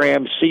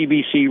program,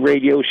 CBC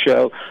Radio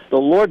Show. The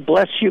Lord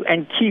bless you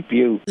and keep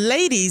you.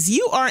 Ladies,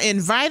 you are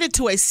invited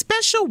to a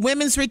special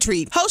women's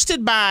retreat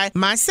hosted by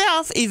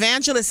myself,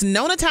 Evangelist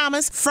Nona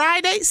Thomas,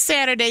 Friday,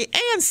 Saturday,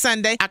 and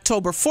Sunday,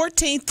 October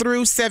 14th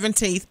through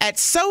 17th at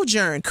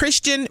Sojourn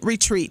Christian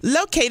Retreat,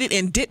 located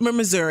in Dittmer,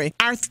 Missouri.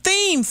 Our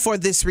theme for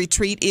this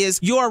retreat is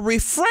Your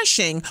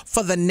Refreshing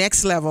for the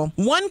Next Level.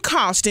 One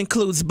cost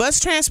includes bus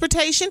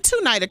transportation,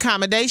 2-night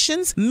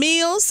accommodations,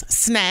 meals,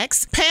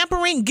 snacks,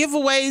 pampering,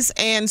 giveaways,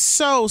 and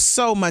so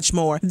much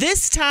more.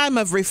 This time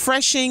of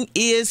refreshing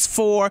is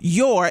for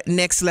your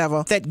next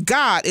level that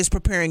God is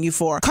preparing you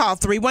for. Call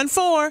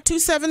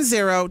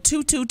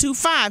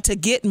 314-270-2225 to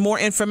get more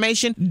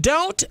information.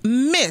 Don't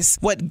miss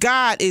what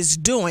God is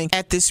doing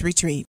at this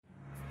retreat.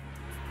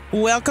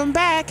 Welcome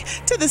back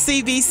to the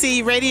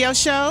CBC Radio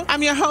Show.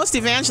 I'm your host,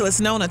 Evangelist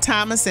Nona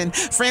Thomas. And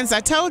friends, I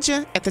told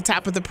you at the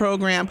top of the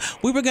program,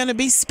 we were going to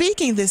be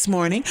speaking this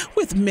morning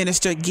with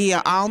Minister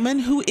Gia Allman,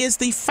 who is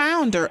the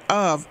founder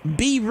of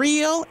Be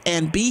Real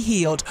and Be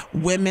Healed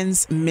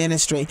Women's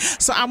Ministry.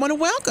 So I want to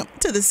welcome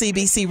to the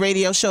CBC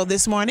Radio Show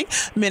this morning,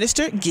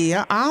 Minister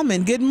Gia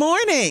Allman. Good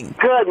morning.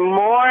 Good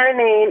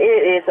morning.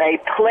 It is a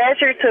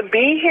pleasure to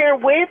be here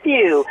with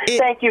you.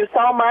 Thank you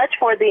so much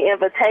for the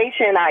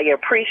invitation. I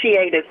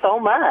appreciate it so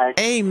much.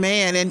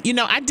 Amen. And,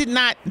 I did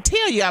not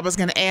tell you I was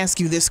going to ask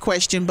you this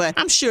question, but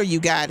I'm sure you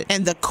got it.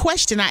 And the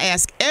question I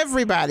ask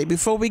everybody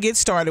before we get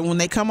started when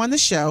they come on the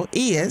show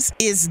is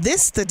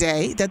this the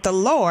day that the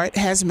Lord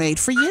has made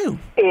for you?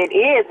 It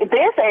is.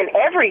 This and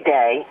every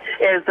day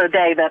is the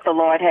day that the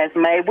Lord has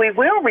made. We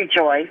will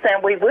rejoice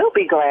and we will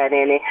be glad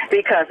in it,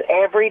 because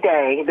every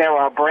day there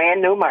are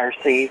brand new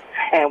mercies,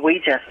 and we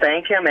just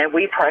thank Him and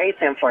we praise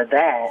Him for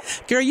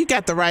that. Girl, you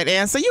got the right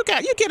answer. You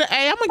get an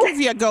A. I'm going to give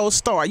you a gold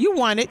star. You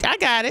won it. I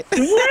got it. Yay,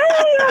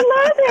 I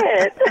love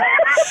it.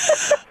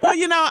 Well,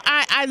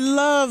 I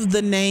love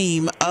the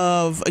name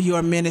of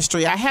your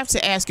ministry. I have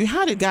to ask you,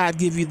 how did God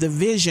give you the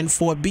vision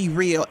for Be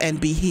Real and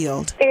Be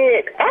Healed?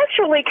 It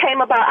actually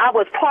came about, I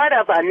was part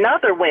of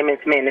another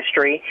women's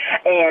ministry,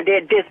 and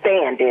it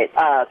disbanded.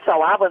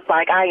 So I was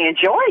like, I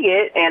enjoy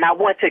it, and I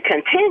want to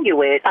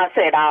continue it. I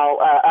said,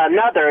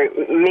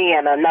 me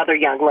and another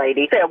young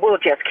lady said, we'll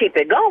just keep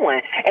it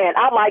going. And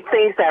I like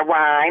things that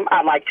rhyme.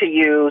 I like to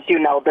use,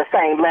 the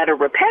same letter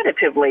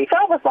repetitively. So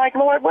I was like,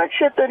 Lord, what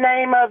should the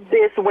name of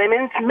this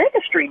women's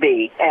ministry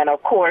be? And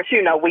of course,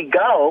 we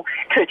go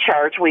to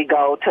church, we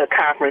go to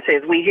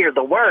conferences, we hear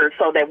the word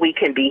so that we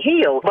can be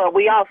healed. But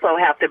we also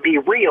have to be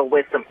real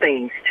with some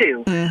things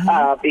too,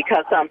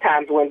 because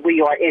sometimes when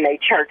we are in a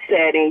church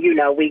setting,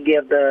 we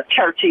give the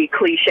churchy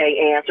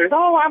cliche answers.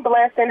 Oh, I'm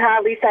blessed and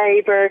highly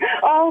favored.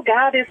 Oh,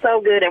 God is so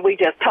good, and we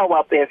just toe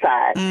up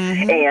inside.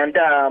 And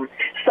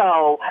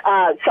so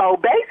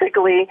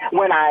basically,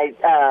 when I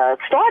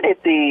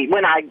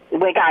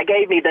when God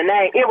gave me the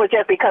name, it was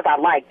just because I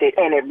liked it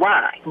and it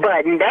rhymed.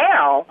 But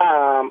now,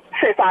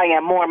 since I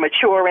am more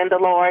mature in the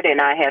Lord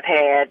and I have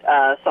had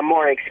some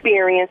more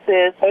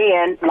experiences,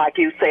 and like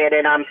you said,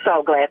 and I'm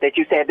so glad that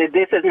you said that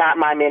this is not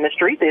my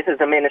ministry. This is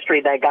a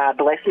ministry that God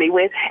blessed me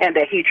with and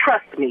that He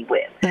trusts me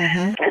with.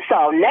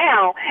 So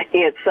now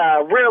it's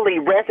really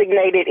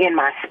resonated in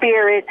my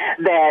spirit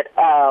that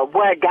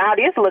what God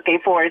is looking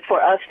for is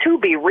for us to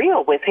be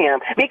real with Him,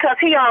 because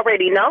He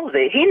already knows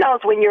it. He knows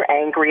when you're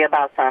angry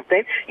about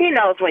something. He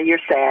knows when you're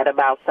sad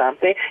about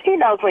something. He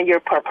knows when you're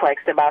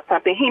perplexed about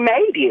something. He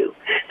made you.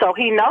 So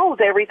He knows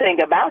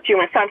everything about you,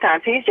 and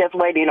sometimes He's just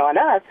waiting on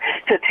us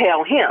to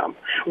tell Him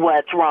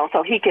what's wrong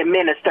so He can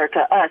minister to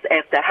us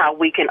as to how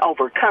we can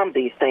overcome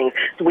these things.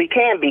 We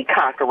can be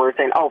conquerors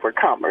and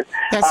overcomers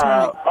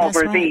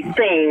over these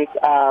things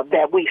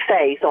that we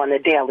face on a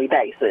daily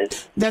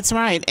basis. That's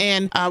right.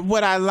 And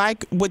what I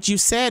like what you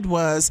said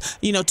was,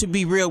 to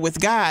be real with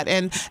God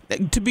and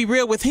to be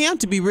real with Him,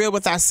 to be real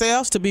with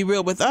ourselves, to be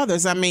real with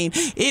others. I mean,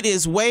 it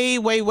is way,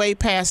 way, way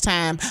past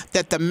time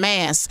that the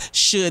mask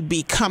should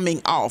be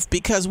coming off,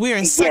 because we're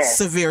in such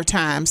severe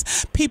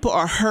times. People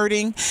are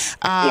hurting,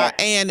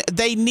 and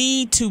they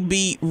need to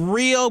be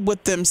real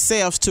with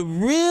themselves to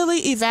really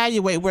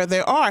evaluate where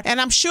they are. And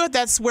I'm sure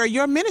that's where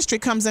your ministry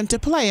comes into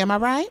play. Am I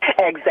right?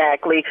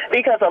 Exactly.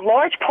 Because a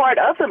large part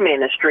of the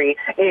ministry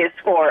is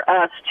for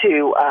us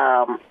to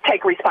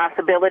take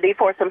responsibility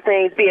for some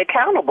things, be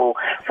accountable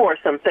for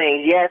some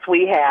things. Yes,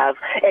 we have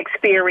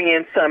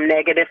experienced some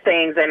negative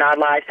things in our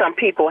lives. Some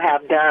people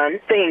have done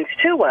things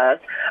to us,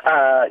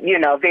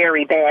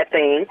 very bad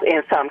things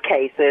in some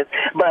cases.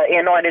 But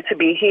in order to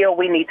be healed,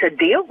 we need to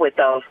deal with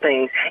those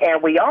things.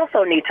 And we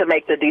also need to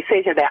make the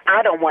decision that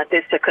I don't want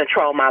this to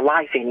control my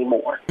life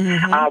anymore.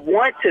 I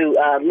want to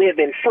live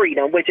in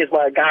freedom, which is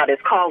what God is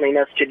calling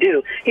us to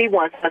do. He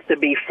wants us to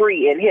be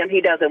free in Him.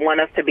 He doesn't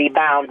want us to be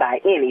bound by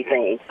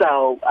anything.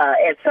 So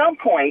at some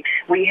point,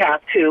 we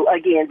have to,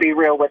 again, be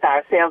real with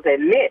ourselves,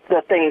 admit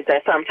the things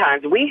that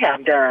sometimes we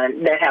have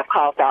done that have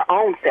caused our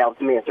own selves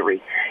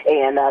misery.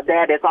 And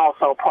that is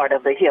also part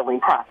of the healing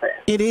process.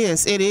 It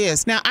is. It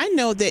is. Now, I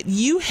know that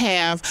you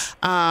have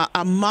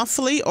a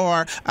monthly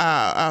or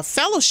a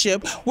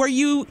fellowship where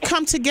you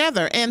come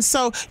together. And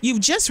so you've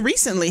just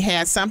recently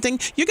had something.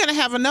 You're going to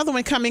have another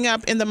one coming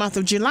up in the month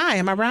of July.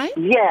 Am I right?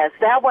 Yes,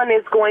 that one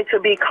is going to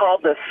be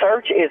called The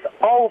Search is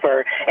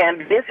Over.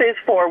 And this is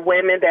for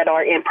women that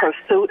are in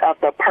pursuit of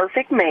the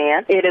perfect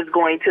man. It is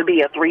going to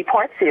be a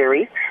 3-part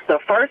series. The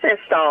first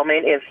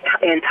installment is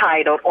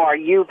entitled, Are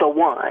You the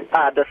One?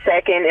 The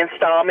second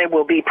installment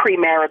will be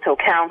premarital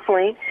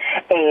counseling.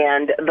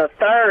 And the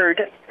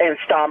third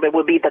installment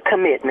will be the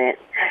commitment.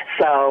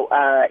 So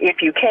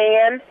if you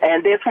can,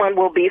 and this one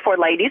will be for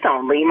ladies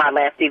only. My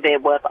last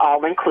event was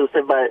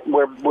all-inclusive, but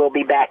we'll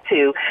be back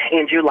to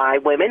in July,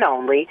 women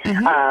only.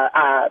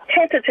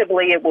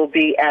 Tentatively, it will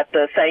be at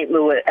the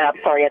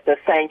at the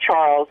St.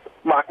 Charles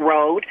Rock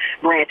Road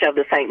branch of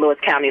the St. Louis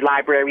County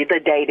Library. The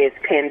date is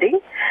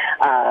pending.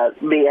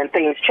 And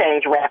things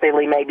change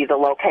rapidly. Maybe the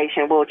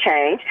location will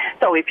change.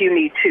 So if you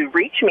need to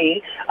reach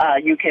me,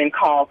 you can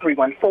call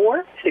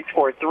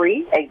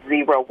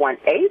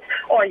 314-643-8018,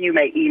 or you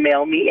may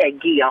email me at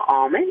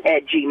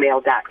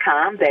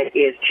giaalmon@gmail.com. That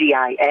is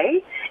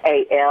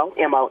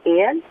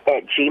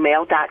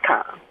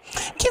GIAALMON@gmail.com.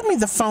 Give me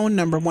the phone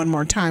number one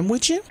more time,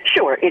 would you?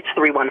 Sure. It's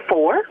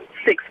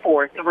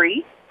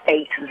 314-643-8018.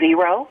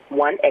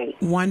 8018.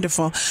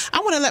 Wonderful. I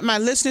want to let my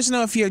listeners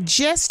know, if you're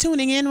just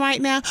tuning in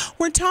right now,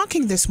 we're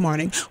talking this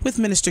morning with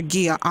Minister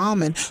Gia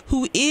Allman,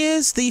 who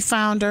is the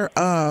founder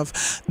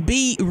of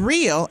Be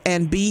Real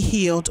and Be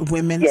Healed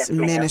Women's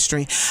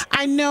Ministry.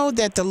 I know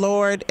that the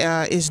Lord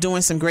is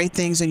doing some great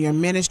things in your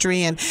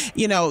ministry, and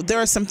there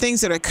are some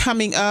things that are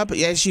coming up,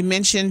 as you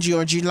mentioned,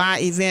 your July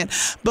event.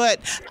 But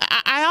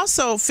I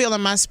also feel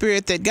in my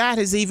spirit that God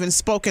has even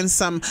spoken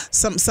some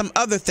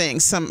other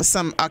things,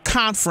 some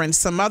conference,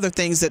 some other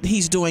things that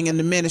He's doing in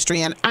the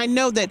ministry. And I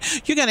know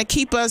that you're going to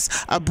keep us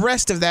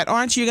abreast of that,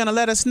 aren't you? You're going to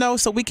let us know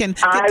so we can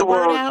get the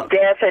word out? I will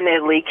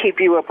definitely keep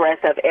you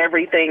abreast of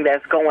everything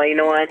that's going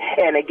on.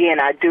 And again,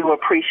 I do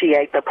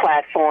appreciate the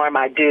platform.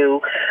 I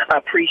do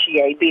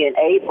appreciate being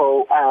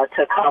able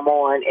to come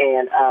on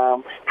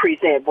and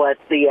present what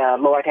the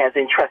Lord has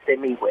entrusted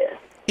me with.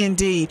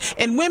 Indeed.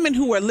 And women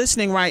who are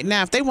listening right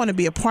now, if they want to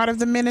be a part of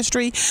the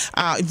ministry,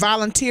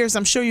 volunteers,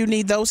 I'm sure you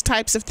need those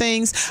types of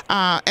things.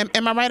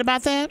 Am I right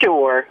about that?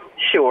 Sure.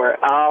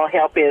 All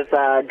help is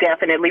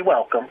definitely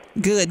welcome.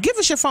 Good. Give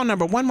us your phone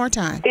number one more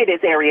time. It is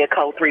area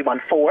code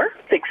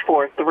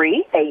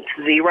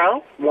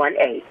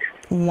 314-643-8018.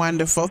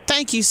 Wonderful.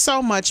 Thank you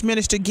so much,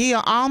 Minister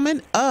Gia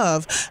Allman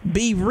of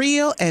Be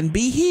Real and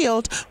Be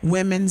Healed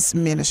Women's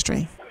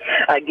Ministry.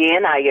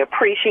 Again, I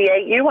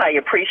appreciate you. I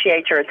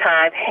appreciate your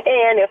time.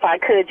 And if I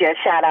could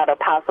just shout out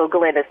Apostle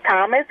Glennis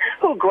Thomas,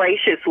 who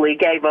graciously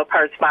gave up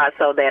her spot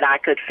so that I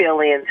could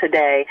fill in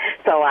today.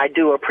 So I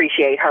do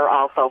appreciate her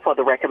also for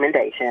the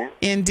recommendation.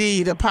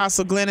 Indeed.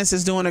 Apostle Glennis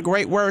is doing a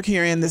great work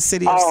here in the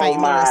city of St.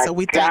 Louis. So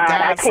we thank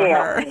God for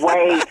her. I can't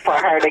wait for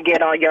her to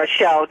get on your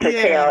show to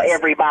tell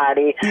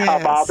everybody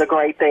of all the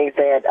great things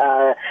that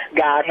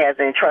God has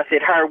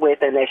entrusted her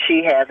with and that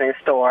she has in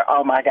store.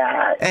 Oh, my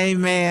God.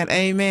 Amen.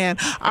 Amen.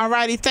 All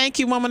righty. Thank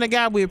you, woman of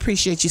God. We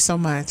appreciate you so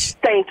much.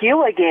 Thank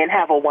you again.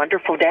 Have a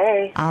wonderful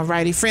day. All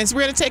righty, friends.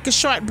 We're going to take a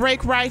short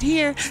break right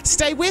here.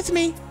 Stay with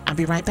me. I'll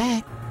be right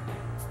back.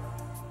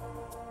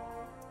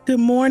 Good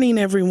morning,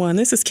 everyone.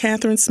 This is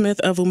Catherine Smith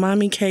of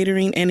Umami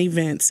Catering and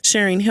Events,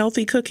 sharing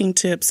healthy cooking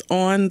tips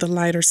on the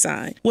lighter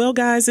side. Well,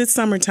 guys, it's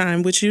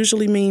summertime, which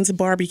usually means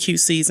barbecue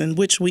season,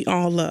 which we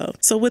all love.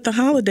 So with the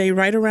holiday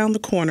right around the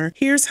corner,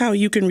 here's how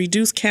you can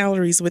reduce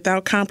calories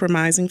without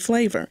compromising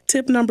flavor.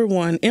 Tip number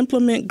 1,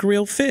 implement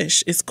grilled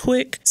fish. It's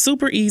quick,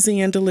 super easy,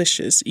 and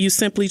delicious. You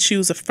simply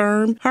choose a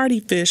firm,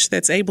 hearty fish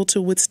that's able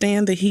to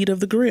withstand the heat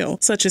of the grill,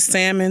 such as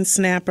salmon,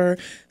 snapper,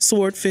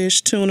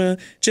 swordfish, tuna,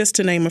 just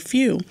to name a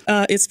few.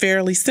 It's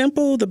fairly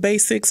simple. The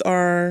basics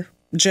are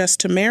just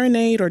to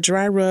marinate or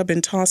dry rub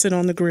and toss it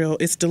on the grill.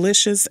 It's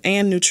delicious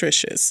and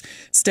nutritious.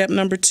 Step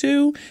number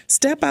 2,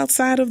 step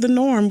outside of the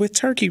norm with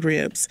turkey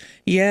ribs.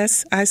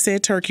 Yes, I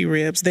said turkey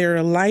ribs. They're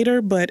a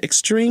lighter but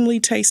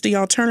extremely tasty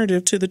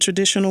alternative to the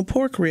traditional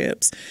pork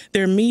ribs.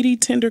 They're meaty,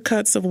 tender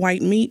cuts of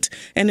white meat,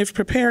 and if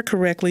prepared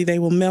correctly, they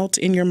will melt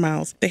in your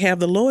mouth. They have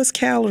the lowest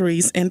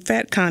calories and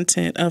fat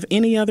content of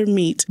any other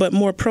meat, but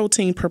more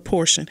protein per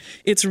portion.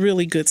 It's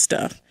really good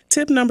stuff.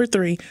 Tip number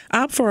 3,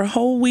 opt for a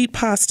whole wheat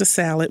pasta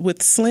salad with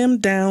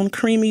slimmed down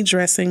creamy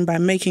dressing by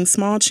making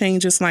small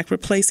changes like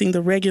replacing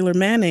the regular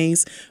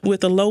mayonnaise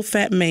with a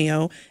low-fat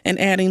mayo and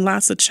adding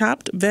lots of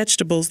chopped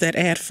vegetables that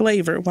add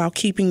flavor while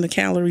keeping the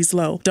calories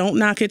low. Don't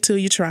knock it till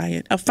you try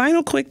it. A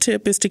final quick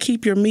tip is to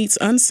keep your meats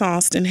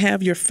unsauced and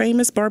have your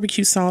famous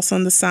barbecue sauce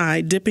on the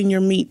side, dipping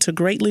your meat to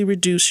greatly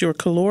reduce your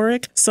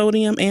caloric,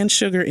 sodium, and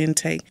sugar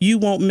intake. You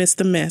won't miss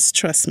the mess,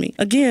 trust me.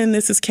 Again,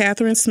 this is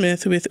Catherine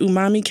Smith with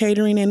Umami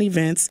Catering and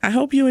Events. I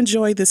hope you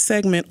enjoyed this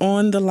segment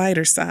on the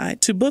lighter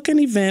side. To book an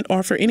event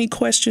or for any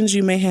questions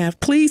you may have,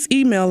 please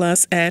email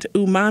us at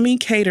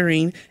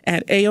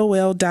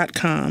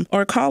umamicatering@aol.com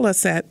or call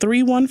us at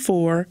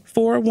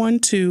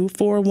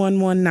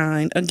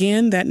 314-412-4119.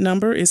 Again, that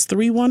number is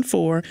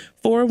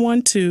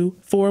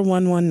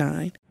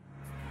 314-412-4119.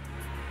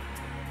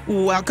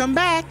 Welcome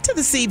back to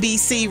the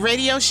CBC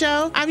radio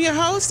show. I'm your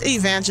host,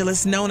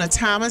 Evangelist Nona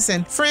Thomas.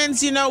 And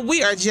friends,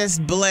 we are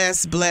just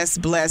blessed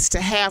to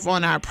have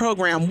on our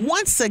program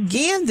once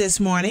again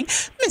this morning,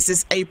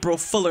 Mrs. April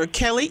Fuller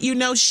Kelly.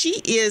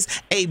 She is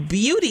a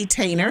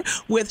beauty-tainer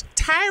with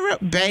Tyra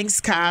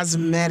Banks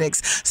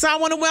Cosmetics. So I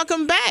want to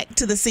welcome back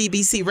to the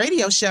CBC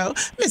radio show,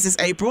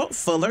 Mrs. April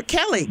Fuller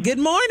Kelly. Good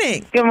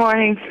morning. Good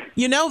morning.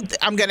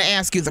 I'm going to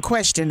ask you the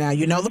question now.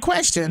 The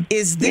question.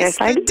 Is this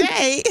the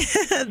day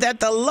that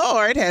the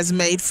Lord has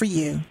made for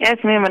you? Yes,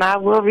 ma'am, and I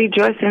will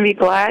rejoice and be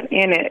glad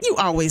in it. You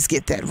always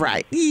get that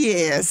right.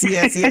 Yes.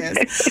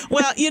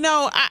 Well,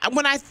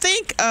 when I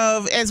think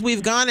of, as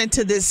we've gone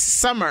into this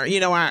summer,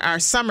 our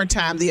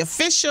summertime, the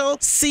official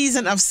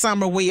season of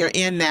summer we are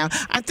in now,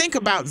 I think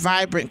about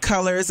vibrant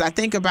colors. I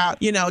think about,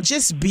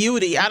 just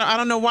beauty. I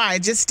don't know why.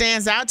 It just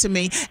stands out to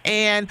me.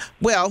 And,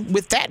 well,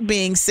 with that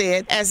being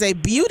said, as a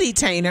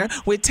beauty-tainer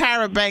with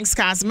Tyra Banks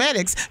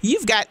Cosmetics,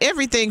 you've got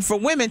everything for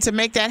women to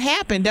make that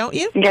happen, don't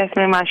you? Yes,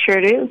 ma'am. I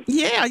sure do.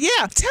 Yeah.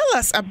 Tell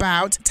us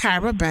about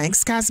Tyra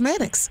Banks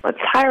Cosmetics. Well,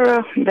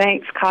 Tyra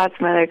Banks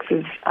Cosmetics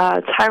is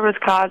Tyra's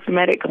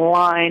cosmetic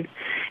line,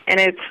 and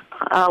it's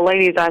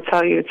ladies, I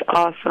tell you, it's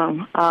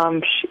awesome.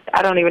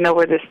 I don't even know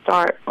where to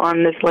start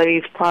on this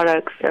lady's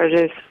products. They're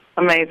just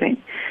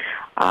amazing.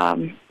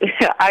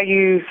 I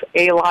use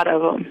a lot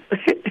of them,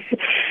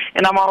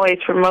 and I'm always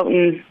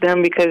promoting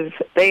them because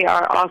they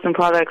are awesome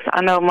products.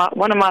 I know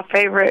one of my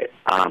favorite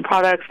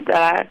products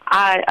that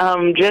I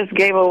just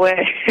gave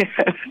away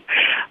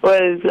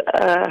was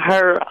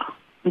her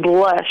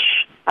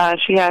blush.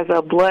 She has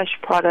a blush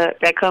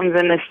product that comes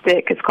in a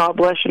stick. It's called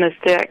Blush in a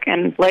Stick.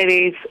 And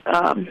ladies,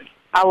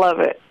 I love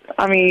it.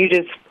 I mean, you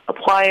just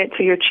apply it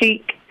to your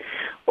cheek,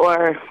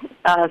 or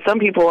some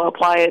people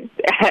apply it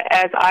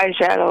as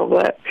eyeshadow,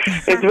 but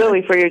it's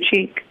really for your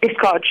cheek. It's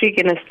called Cheek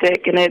in a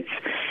Stick, and it's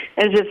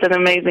just an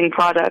amazing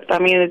product. I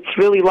mean, it's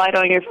really light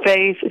on your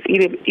face. It's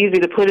easy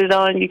to put it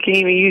on. You can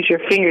even use your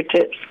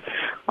fingertips.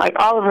 Like,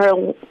 all of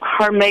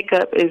her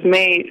makeup is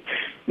made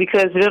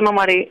because there's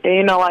nobody,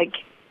 like,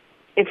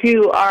 if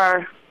you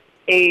are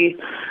a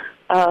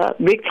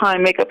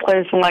big-time makeup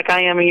person like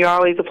I am, and you're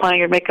always applying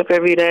your makeup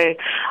every day,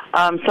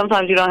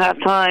 sometimes you don't have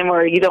time,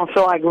 or you don't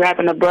feel like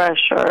grabbing a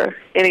brush or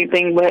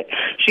anything, but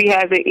she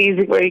has it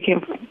easy where you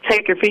can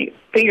take your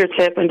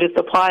fingertip and just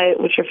apply it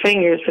with your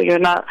fingers, so you're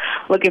not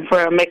looking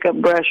for a makeup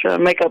brush or a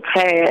makeup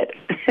pad.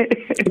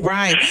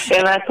 Right.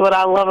 And that's what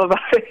I love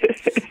about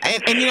it.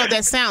 And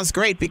that sounds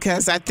great,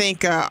 because I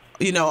think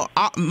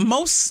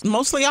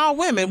mostly all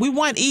women, we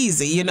want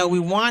easy. We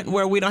want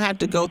where we don't have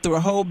to go through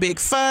a whole big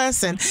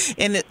fuss, and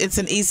it's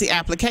an easy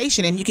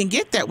application, and you can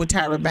get that with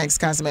Tyra Banks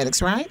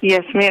Cosmetics, right?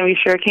 Yes, ma'am, you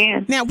sure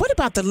can. Now, what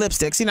about the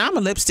lipsticks? I'm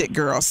a lipstick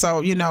girl,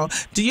 so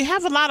do you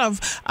have a lot of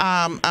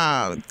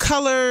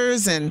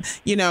colors and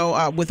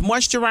with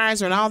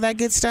moisturizer and all that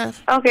good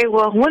stuff? Okay,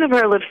 well, one of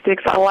her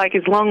lipsticks I like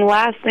is long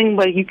lasting,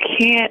 but you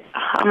can't.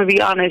 I'm gonna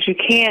be honest, you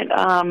can't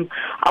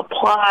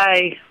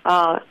apply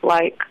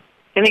like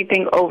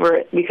anything over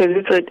it, because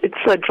it's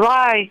a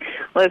dry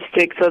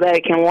lipstick, so that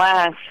it can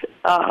last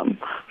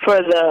for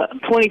the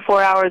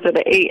 24 hours or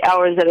the 8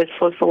 hours that it's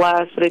supposed to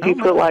last. But if you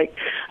put like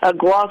a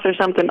gloss or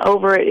something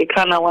over it, it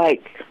kind of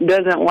like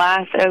doesn't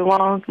last as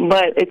long.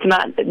 But it's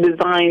not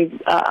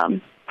designed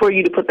for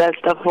you to put that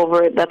stuff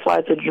over it. That's why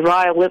it's a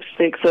dry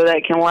lipstick, so that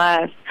it can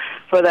last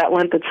for that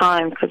length of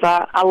time, because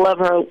I love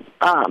her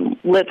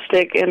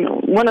lipstick. And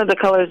one of the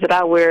colors that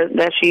I wear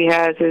that she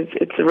has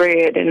it's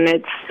red, and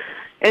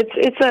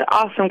it's an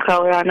awesome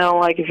color. I know,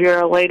 like, if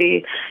you're a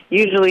lady,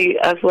 usually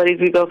us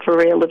ladies, we go for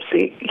red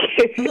lipstick.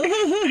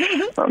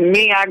 For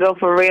me, I go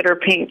for red or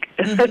pink.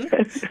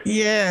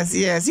 Yes.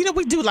 We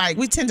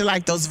tend to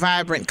like those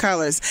vibrant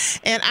colors.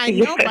 And I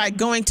know by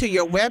going to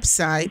your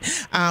website,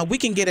 we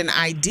can get an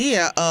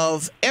idea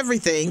of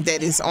everything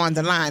that is on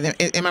the line.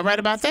 Am I right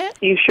about that?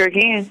 You sure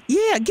can.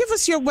 Yeah, give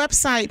us your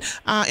website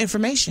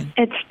information.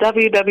 It's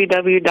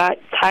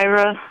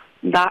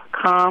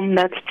www.tyra.com.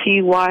 That's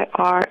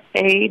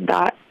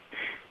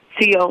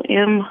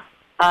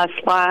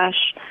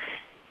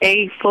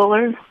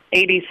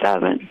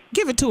tyra.com/A_Fuller87.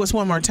 Give it to us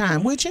one more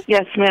time, would you?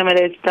 Yes, ma'am. It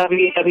is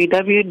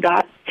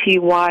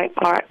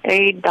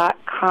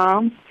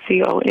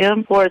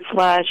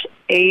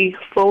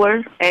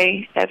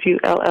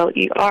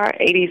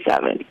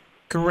www.tyra.com/A_Fuller87.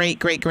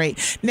 Great.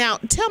 Now,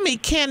 tell me,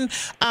 can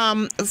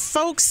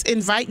folks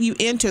invite you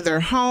into their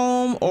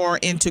home or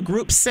into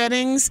group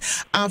settings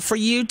for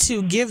you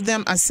to give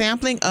them a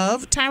sampling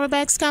of Tyra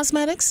Banks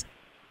Cosmetics?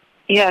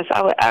 Yes,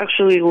 I would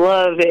actually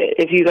love it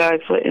if you guys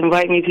would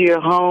invite me to your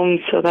home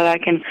so that I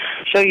can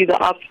show you the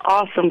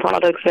awesome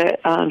products that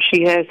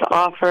she has to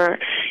offer,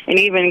 and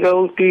even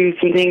go through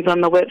some things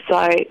on the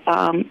website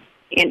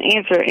and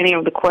answer any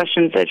of the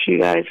questions that you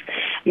guys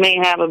may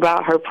have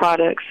about her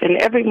products. And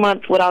every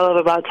month, what I love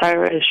about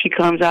Tyra is she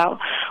comes out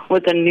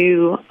with a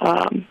new,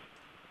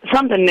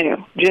 something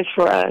new just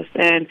for us.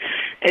 And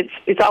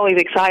it's always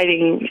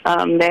exciting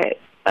that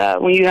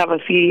when you have a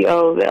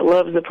CEO that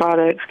loves the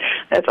products,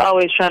 that's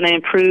always trying to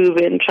improve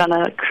and trying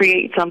to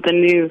create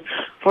something new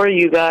for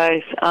you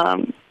guys.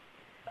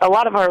 A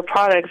lot of her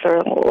products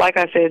are, like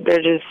I said,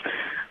 they're just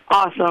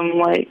awesome.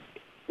 Like,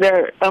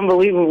 they're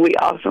unbelievably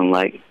awesome.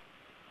 Like,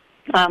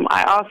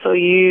 I also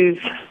use,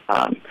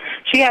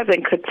 she has a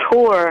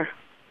couture.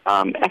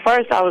 At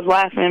first I was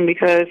laughing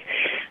because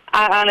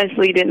I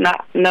honestly did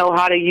not know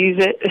how to use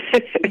it,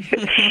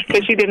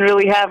 because she didn't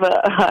really have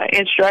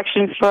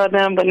instructions for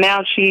them. But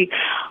now she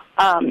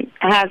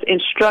has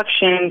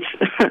instructions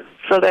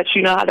so that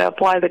you know how to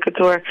apply the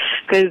couture.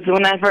 Because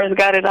when I first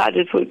got it, I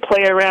just would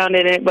play around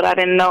in it, but I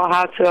didn't know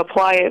how to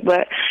apply it.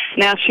 But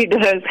now she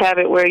does have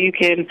it where you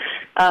can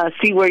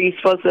see where you're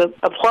supposed to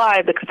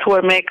apply the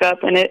couture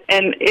makeup, and it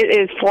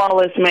is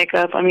flawless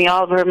makeup. I mean,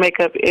 all of her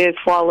makeup is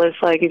flawless.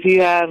 Like, if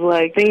you have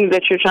like things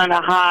that you're trying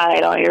to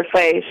hide on your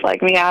face,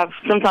 like me,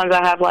 sometimes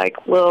I have like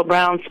little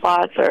brown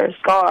spots or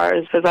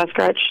scars because I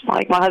scratch.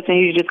 Like, my husband,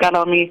 he just got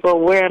on me for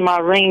wearing my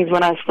rings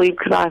when I sleep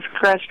because I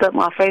scratched up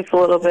my face a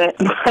little bit.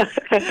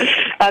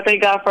 I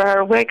thank God for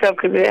her makeup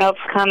because it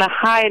helps kind of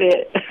hide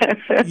it.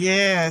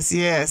 Yes.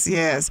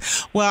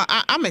 Well,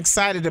 I'm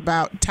excited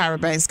about Tyra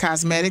Banks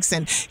Cosmetics,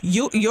 and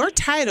your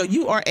title,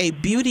 you are a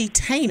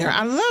beauty-tainer.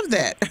 I love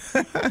that.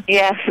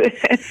 Yes.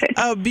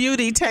 A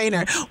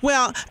beauty-tainer.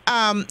 Well,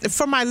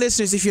 for my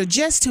listeners, if you're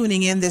just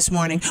tuning in this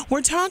morning,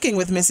 we're talking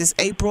with Mrs.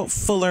 April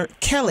Fuller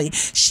Kelly.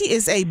 She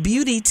is a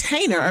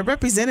beauty-tainer, a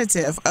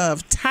representative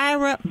of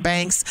Tyra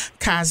Banks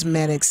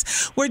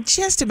Cosmetics. We're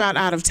just about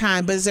out of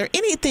time, but is there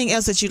anything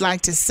else that you'd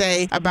like to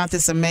say about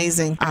this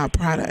amazing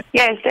product?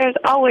 Yes, there's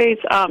always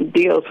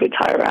deals with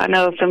Tyra. I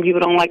know some people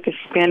don't like to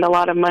spend a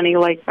lot of money.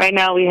 Like right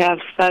now we have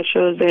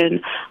specials,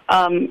 and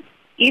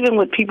even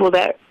with people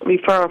that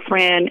refer a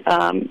friend,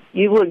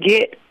 you will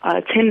get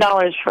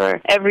 $10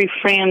 for every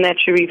friend that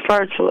you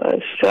refer to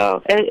us.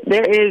 So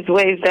there is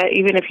ways that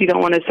even if you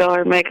don't want to sell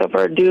her makeup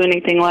or do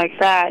anything like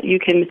that, you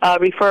can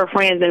refer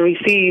friends and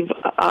receive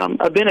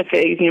a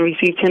benefit. You can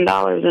receive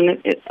 $10,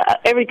 and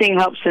everything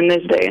helps in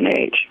this day and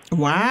age.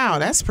 Wow,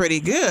 that's pretty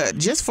good.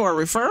 Just for a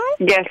referral?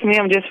 Yes,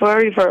 ma'am, just for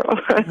a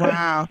referral.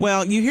 Wow.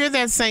 Well, you hear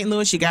that, St.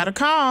 Louis, you got to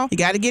call. You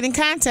got to get in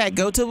contact.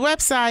 Go to the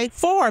website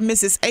for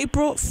Mrs.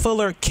 April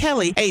Fuller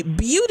Kelly, a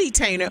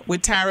beauty-tainer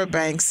with Tyra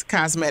Banks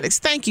Cosmetics.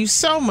 Thank you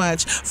so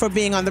much for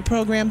being on the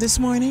program this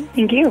morning.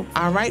 Thank you.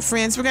 All right,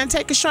 friends, we're going to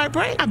take a short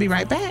break. I'll be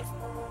right back.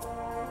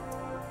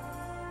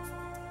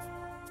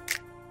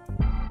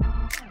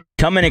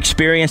 Come and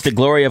experience the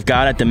glory of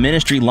God at the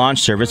ministry launch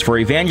service for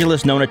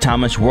Evangelist Nona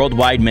Thomas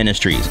Worldwide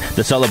Ministries.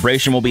 The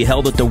celebration will be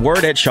held at the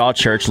Word at Shaw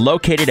Church,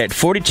 located at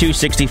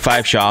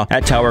 4265 Shaw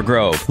at Tower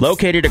Grove,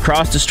 located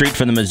across the street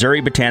from the Missouri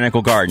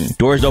Botanical Garden.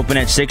 Doors open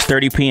at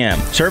 6:30 p.m.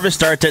 Service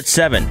starts at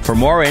 7. For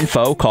more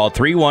info, call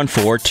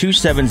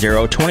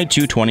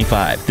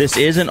 314-270-2225. This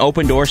is an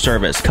open door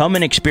service. Come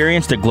and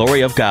experience the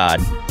glory of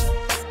God.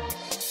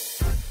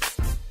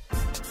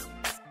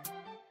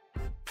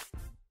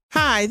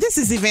 Hi, this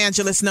is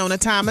Evangelist Nona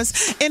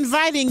Thomas,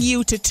 inviting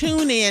you to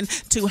tune in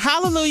to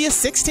Hallelujah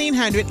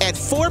 1600 at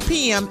 4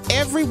 p.m.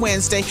 every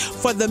Wednesday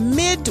for the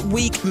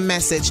midweek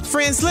message.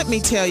 Friends, let me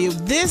tell you,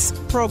 this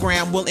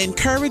program will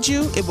encourage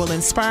you, it will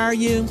inspire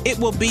you, it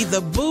will be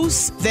the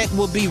boost that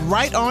will be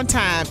right on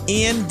time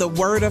in the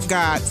Word of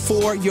God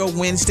for your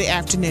Wednesday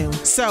afternoon.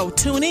 So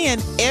tune in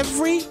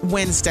every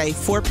Wednesday,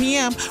 4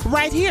 p.m.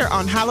 right here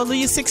on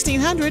Hallelujah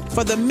 1600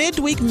 for the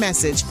midweek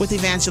message with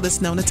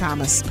Evangelist Nona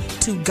Thomas.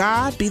 To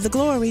God be the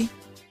glory.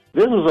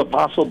 This is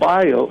Apostle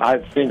Bio.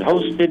 I've been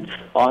hosted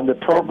on the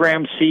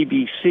program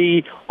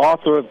CBC,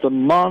 Author of the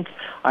Month.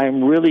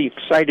 I'm really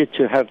excited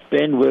to have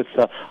been with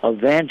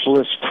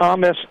Evangelist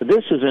Thomas.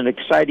 This is an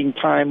exciting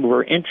time.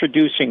 We're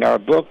introducing our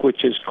book,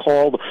 which is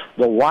called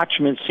The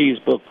Watchman Sees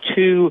Book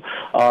 2,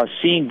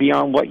 Seeing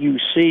Beyond What You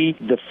See.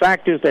 The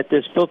fact is that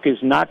this book is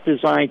not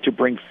designed to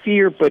bring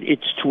fear, but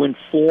it's to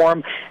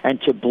inform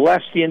and to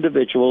bless the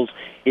individuals.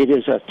 It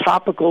is a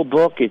topical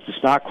book. It's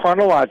not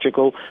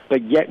chronological,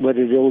 but yet what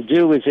it will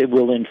do is it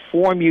will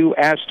inform you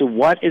as to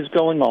what is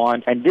going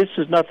on, and this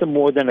is nothing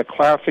more than a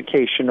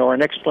clarification or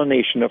an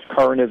explanation of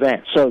current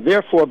events. So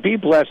therefore, be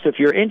blessed. If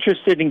you're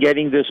interested in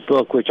getting this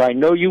book, which I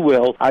know you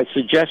will, I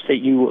suggest that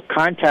you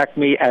contact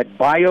me at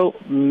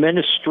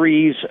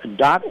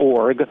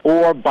bioministries.org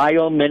or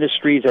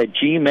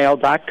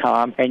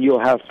bioministries@gmail.com, and you'll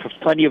have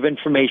plenty of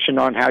information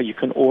on how you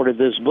can order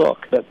this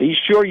book. But be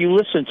sure you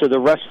listen to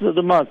the rest of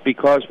the month,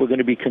 because we're going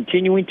to be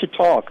continuing to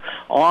talk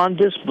on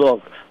this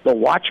book, The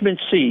Watchman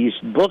Sees,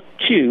 Book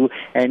 2,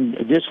 and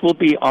this will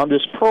be on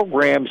this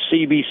program,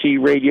 CBC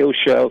Radio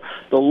Show.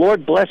 The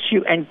Lord bless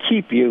you and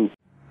keep you.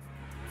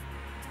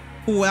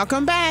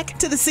 Welcome back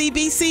to the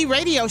CBC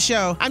Radio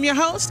Show. I'm your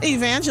host,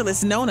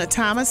 Evangelist Nona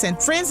Thomas. And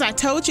friends, I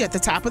told you at the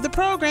top of the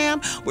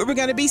program, we were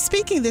going to be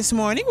speaking this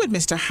morning with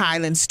Mr.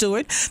 Highland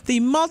Stewart, the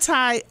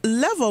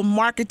multi-level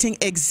marketing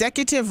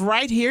executive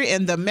right here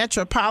in the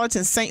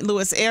metropolitan St.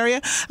 Louis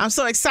area. I'm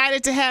so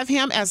excited to have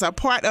him as a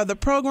part of the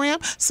program,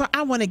 so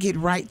I want to get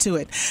right to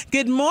it.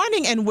 Good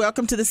morning and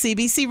welcome to the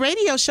CBC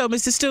Radio Show,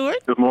 Mr.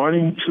 Stewart. Good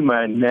morning to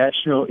my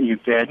national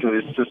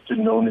evangelist, Sister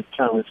Nona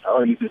Thomas. How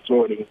are you this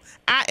morning?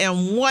 I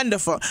am wonderful.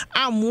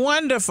 I'm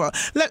wonderful.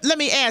 Let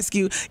me ask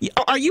you,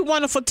 are you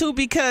wonderful too?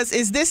 Because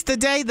is this the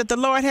day that the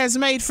Lord has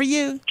made for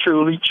you?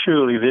 Truly,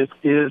 truly, this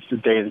is the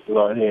day that the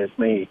Lord has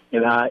made,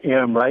 and I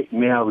am right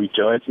now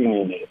rejoicing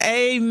in it.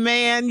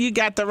 Amen. You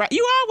got the right.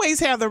 You always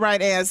have the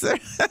right answer.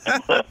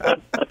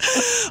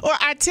 Well,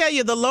 I tell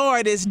you, the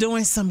Lord is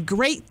doing some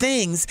great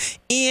things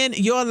in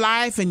your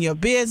life and your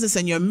business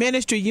and your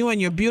ministry. You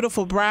and your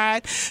beautiful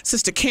bride,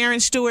 Sister Karen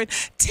Stewart.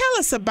 Tell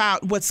us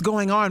about what's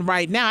going on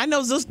right now. I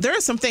know there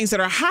are some things that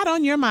are hot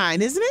on your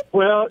mind, isn't it?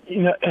 Well,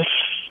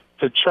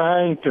 to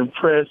try and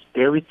compress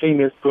everything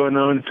that's going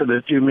on into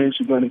the few minutes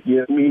you're going to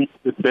give me,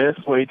 the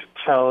best way to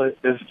tell it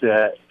is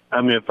that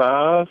I'm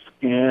involved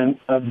in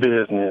a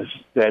business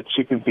that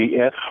you can be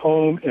at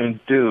home and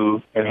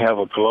do and have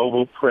a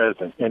global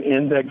presence. And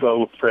in that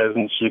global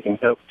presence, you can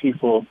help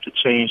people to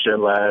change their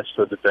lives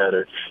for the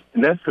better.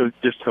 And that's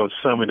just going to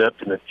sum it up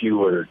in a few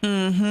words.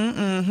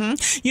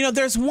 You know,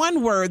 there's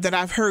one word that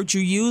I've heard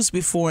you use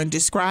before in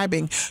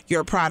describing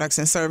your products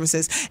and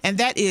services, and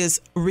that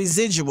is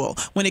residual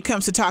when it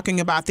comes to talking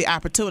about the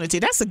opportunity.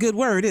 That's a good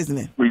word, isn't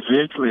it?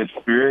 Residual is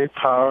very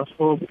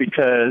powerful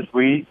because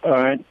we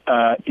aren't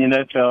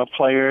NFL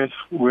players.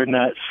 We're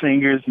not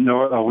singers,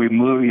 nor are we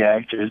movie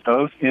actors.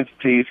 Those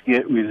entities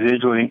get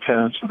residual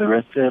incomes for the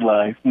rest of their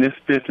life. And this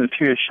business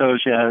here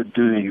shows you how to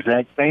do the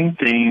exact same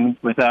thing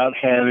without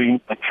having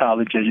a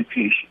college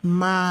education.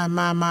 My.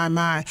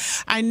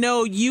 I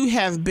know you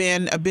have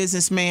been a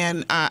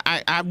businessman.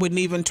 I wouldn't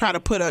even try to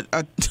put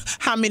a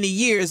how many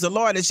years. The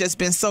Lord has just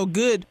been so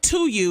good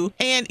to you.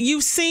 And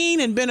you've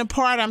seen and been a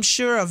part, I'm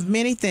sure, of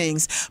many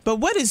things. But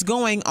what is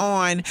going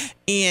on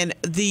in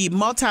the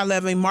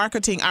multi-level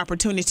marketing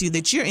opportunity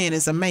that you're in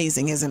is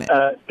amazing, isn't it?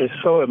 It's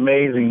so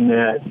amazing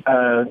that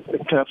the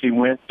company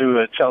went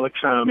through a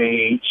telecom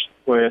age,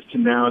 whereas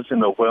now it's in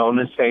the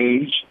wellness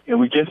age. And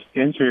we just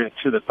entered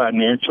into the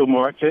financial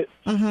market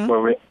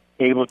where we're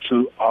able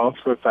to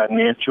offer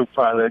financial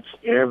products.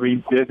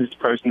 Every business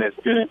person that's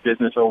been in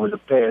business over the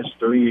past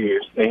 3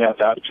 years, they have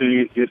the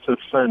opportunity to get some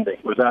funding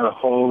without a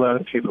whole lot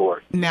of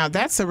paperwork. Now,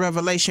 that's a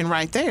revelation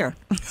right there.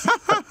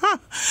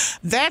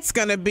 That's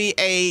going to be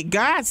a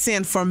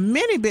godsend for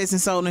many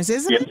business owners,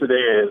 isn't it? Yes, it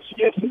is.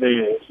 Yes, it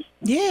is.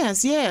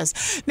 Yes.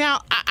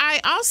 Now,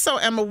 I also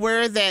am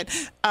aware that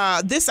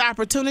this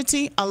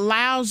opportunity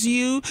allows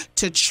you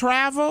to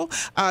travel.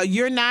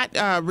 You're not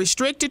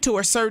restricted to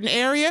a certain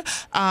area.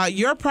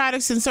 Your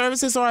products and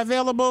services are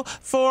available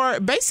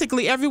for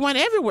basically everyone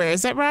everywhere.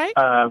 Is that right?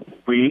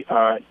 We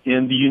are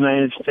in the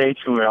United States,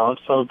 and we're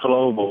also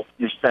global.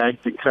 In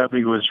fact, the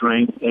company was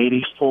ranked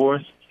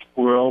 84th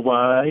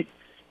worldwide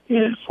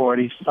and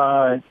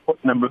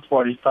number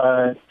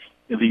 45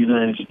 in the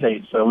United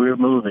States. So we're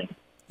moving.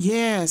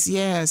 Yes.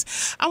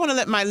 I want to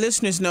let my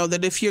listeners know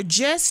that if you're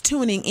just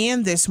tuning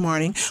in this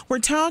morning, we're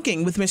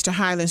talking with Mr.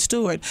 Highland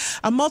Stewart,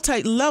 a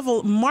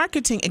multi-level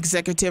marketing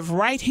executive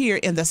right here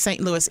in the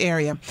St. Louis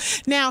area.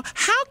 Now,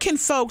 how can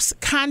folks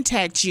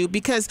contact you?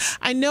 Because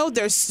I know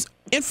there's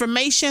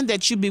information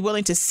that you'd be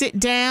willing to sit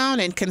down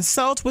and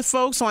consult with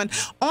folks on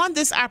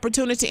this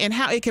opportunity and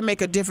how it can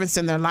make a difference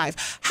in their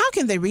life. How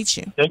can they reach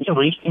you? They can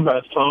reach me by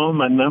phone.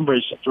 My number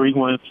is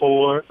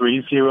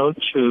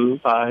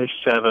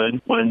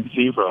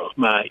 314-302-5710.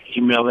 My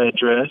email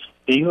address,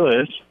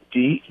 delist,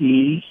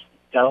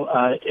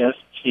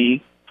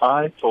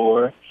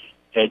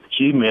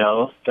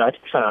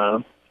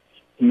 delist54@gmail.com.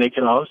 And they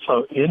can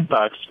also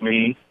inbox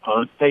me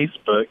on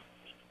Facebook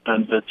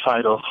under the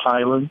title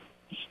Highland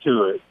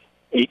Stewart.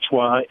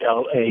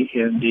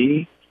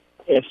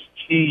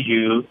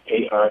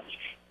 HYLANDSTUART.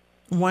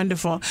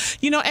 Wonderful.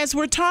 You know, as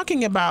we're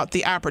talking about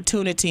the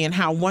opportunity and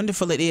how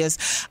wonderful it is,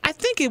 I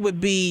think it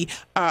would be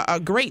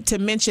great to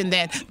mention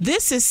that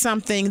this is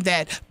something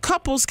that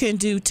couples can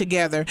do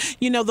together.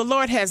 You know, the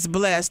Lord has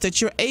blessed that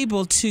you're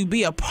able to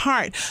be a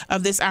part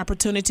of this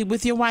opportunity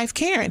with your wife,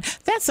 Karen.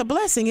 That's a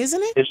blessing,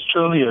 isn't it? It's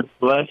truly a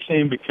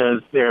blessing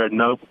because there are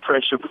no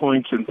pressure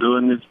points in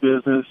doing this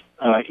business.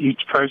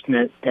 Each person,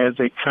 as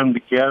they come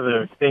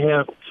together, they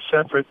have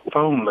separate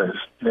phone lists.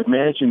 And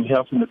imagine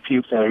helping the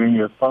people that are in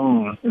your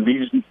phone. And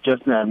these are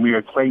just not mere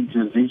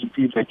acquaintances. These are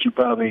people that you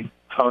probably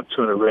talk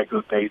to on a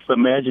regular basis. So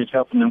imagine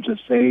helping them to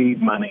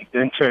save money,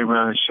 then turn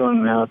around and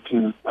showing them how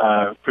to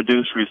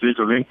produce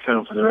residual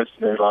income for the rest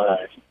of their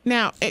lives.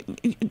 Now,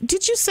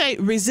 did you say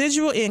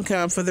residual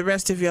income for the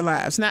rest of your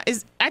lives? Now,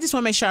 I just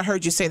want to make sure I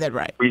heard you say that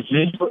right.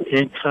 Residual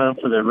income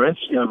for the rest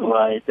of your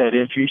life that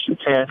if you should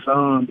pass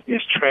on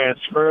is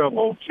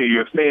transferable to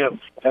your family.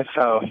 That's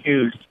how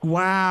huge.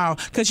 Wow.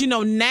 Because, you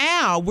know,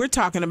 now we're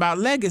talking about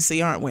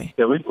legacy, aren't we?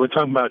 Yeah, we're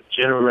talking about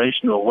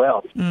generational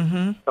wealth.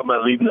 Talking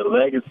about leaving a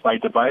legacy,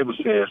 like the Bible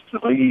says, to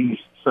leave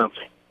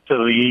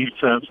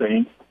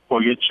something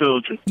for your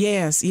children.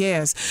 Yes.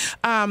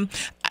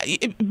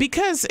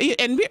 Because,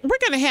 and we're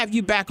going to have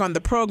you back on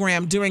the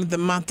program during the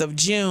month of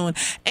June.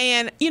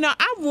 And, you know,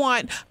 I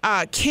want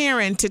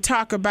Karen to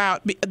talk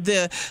about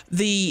the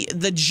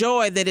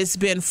joy that it's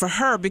been for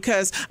her,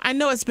 because I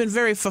know it's been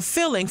very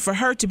fulfilling for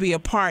her to be a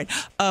part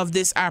of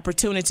this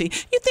opportunity.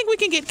 You think we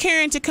can get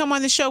Karen to come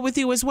on the show with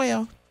you as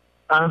well?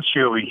 I'm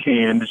sure we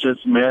can. It's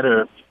just a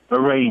matter of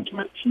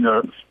arrangements. You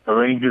know,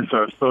 arrangements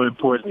are so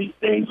important these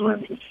days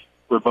when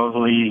we're both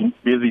leading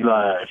busy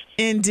lives.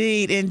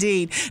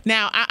 Indeed.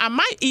 Now, I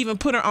might even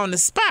put her on the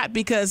spot,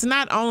 because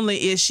not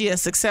only is she a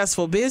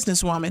successful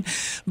businesswoman,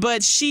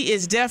 but she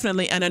is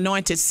definitely an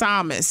anointed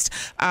psalmist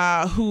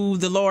who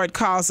the Lord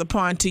calls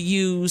upon to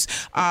use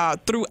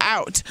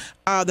throughout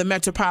the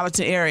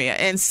metropolitan area.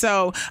 And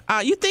so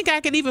you think I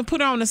could even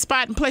put her on the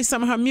spot and play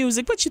some of her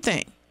music? What you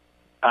think?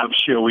 I'm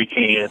sure we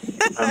can.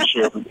 I'm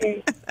sure we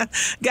can.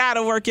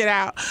 Gotta work it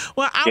out.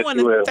 Well, I Yes, want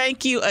we to will.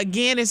 thank you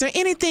again. Is there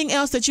anything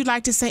else that you'd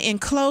like to say in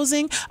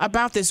closing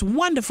about this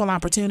wonderful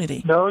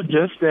opportunity? No,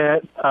 just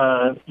that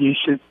you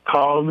should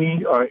call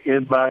me or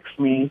inbox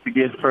me to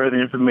get further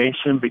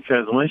information,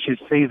 because once you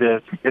see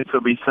this, it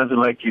will be something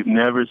like you've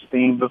never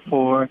seen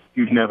before,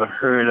 you've never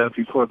heard of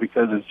before,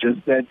 because it's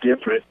just that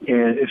different,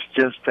 and it's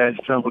just that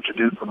simple to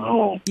do from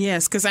home.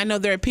 Yes, because I know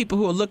there are people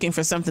who are looking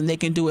for something they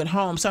can do at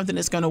home, something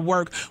that's going to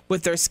work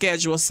with their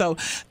schedule. So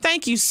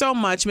thank you so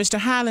much, Mr.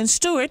 Highland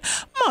Stewart,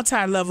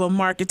 multi-level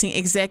marketing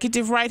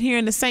executive right here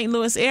in the St.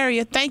 Louis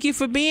area. Thank you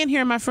for being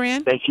here, my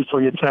friend. Thank you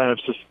for your time,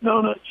 Sister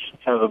Nona.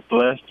 Have a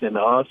blessed and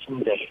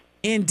awesome day.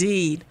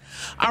 Indeed.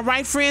 All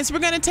right, friends, we're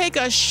going to take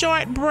a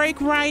short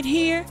break right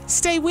here.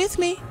 Stay with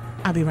me.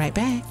 I'll be right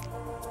back.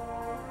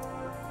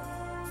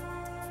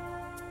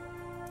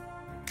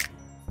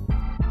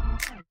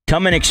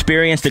 Come and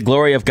experience the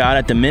glory of God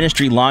at the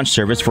ministry launch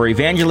service for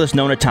Evangelist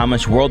Nona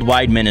Thomas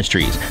Worldwide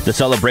Ministries. The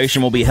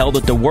celebration will be held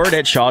at the Word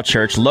at Shaw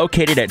Church,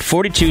 located at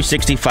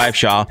 4265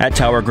 Shaw at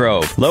Tower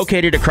Grove,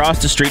 located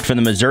across the street from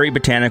the Missouri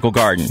Botanical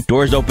Garden.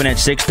 Doors open at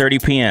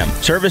 6:30 p.m.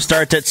 Service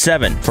starts at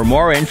 7. For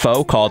more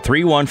info, call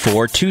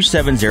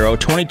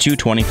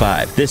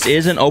 314-270-2225. This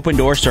is an open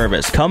door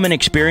service. Come and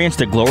experience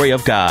the glory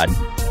of God.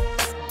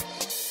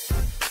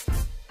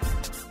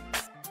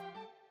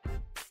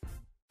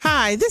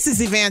 Hi, this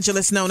is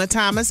Evangelist Nona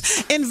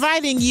Thomas,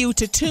 inviting you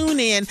to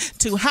tune in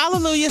to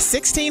Hallelujah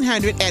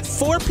 1600 at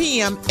 4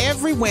 p.m.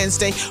 every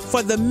Wednesday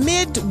for the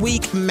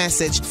midweek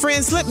message.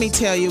 Friends, let me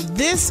tell you,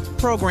 this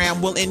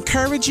program will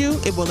encourage you,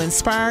 it will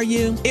inspire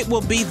you, it will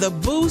be the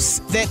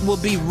boost that will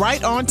be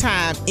right on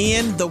time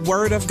in the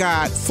Word of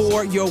God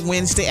for your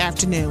Wednesday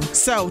afternoon.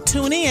 So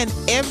tune in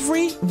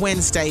every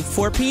Wednesday,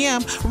 4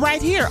 p.m.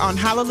 right here on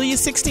Hallelujah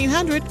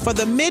 1600 for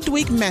the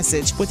midweek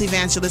message with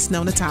Evangelist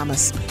Nona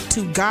Thomas.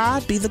 To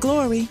God be the glory.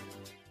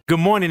 Good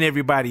morning,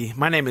 everybody.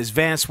 My name is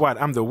Vance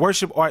Watt. I'm the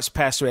worship arts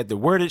pastor at the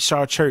Word at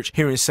Shaw Church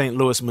here in St.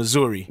 Louis,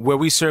 Missouri, where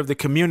we serve the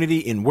community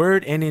in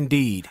word and in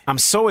deed. I'm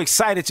so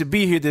excited to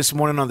be here this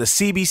morning on the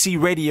CBC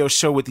radio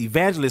show with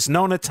Evangelist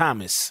Nona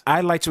Thomas.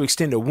 I'd like to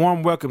extend a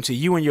warm welcome to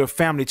you and your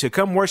family to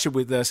come worship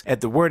with us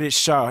at the Word at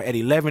Shaw at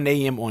 11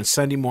 a.m. on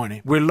Sunday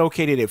morning. We're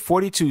located at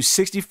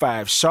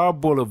 4265 Shaw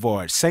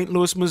Boulevard, St.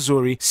 Louis,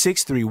 Missouri,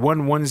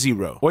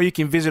 63110. Or you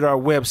can visit our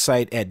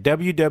website at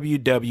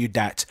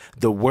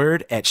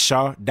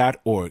www.thewordatshaw.org.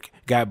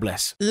 God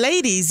bless.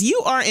 Ladies, you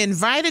are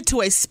invited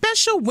to a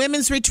special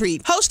women's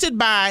retreat hosted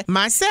by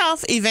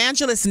myself,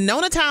 Evangelist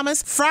Nona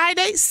Thomas,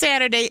 Friday,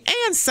 Saturday,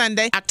 and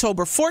Sunday,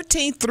 October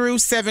 14th through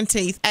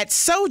 17th at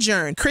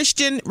Sojourn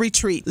Christian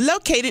Retreat,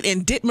 located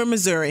in Dittmer,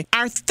 Missouri.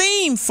 Our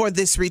theme for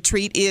this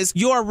retreat is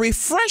Your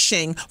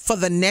Refreshing for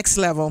the Next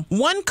Level.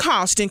 One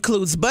cost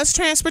includes bus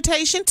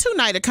transportation,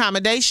 2-night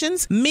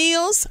accommodations,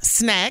 meals,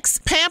 snacks,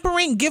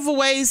 pampering,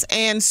 giveaways,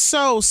 and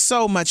so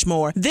much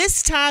more.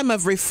 This time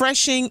of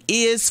refreshing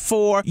is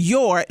for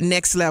your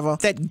next level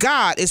that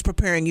God is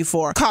preparing you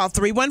for. Call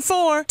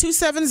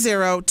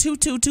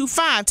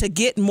 314-270-2225 to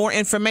get more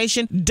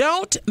information.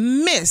 Don't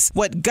miss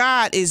what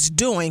God is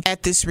doing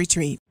at this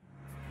retreat.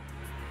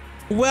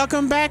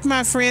 Welcome back,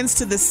 my friends,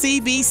 to the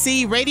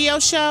CBC radio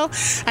show.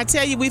 I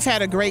tell you, we've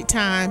had a great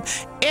time.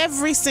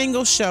 Every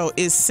single show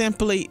is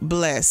simply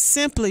blessed.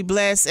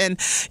 And,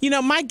 you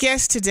know, my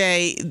guests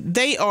today,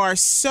 they are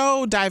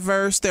so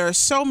diverse. There are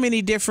so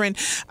many different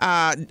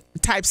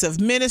types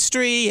of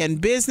ministry and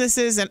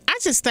businesses. And I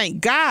just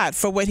thank God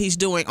for what he's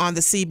doing on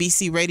the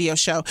CBC radio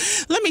show.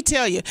 Let me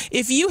tell you,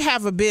 if you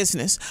have a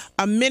business,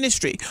 a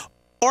ministry,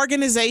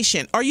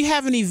 organization, or you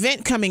have an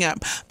event coming up,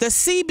 the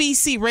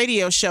CBC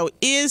radio show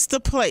is the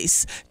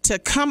place to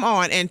come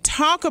on and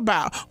talk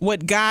about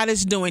what God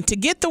is doing, to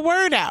get the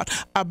word out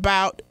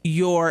about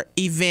your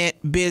event,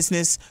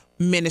 business,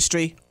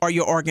 ministry, or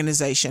your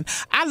organization.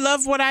 I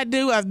love what I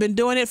do. I've been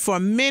doing it for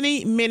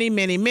many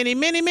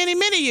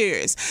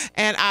years,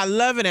 and I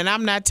love it, and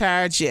I'm not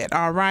tired yet.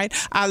 All right.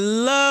 I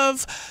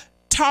love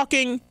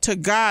talking to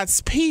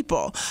God's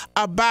people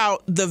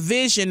about the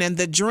vision and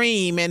the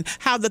dream and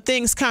how the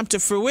things come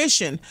to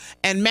fruition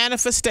and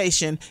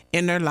manifestation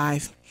in their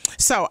life.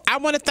 So I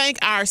want to thank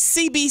our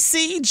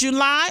CBC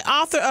July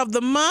Author of the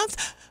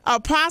Month,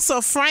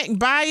 Apostle Frank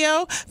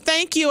Bayo.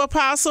 Thank you,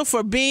 Apostle,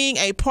 for being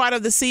a part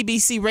of the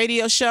CBC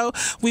radio show.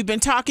 We've been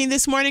talking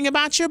this morning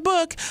about your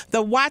book,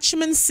 The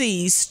Watchman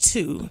Sees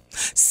Too,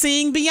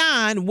 Seeing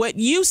Beyond What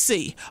You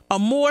See, a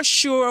More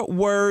Sure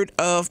Word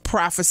of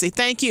Prophecy.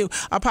 Thank you,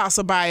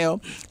 Apostle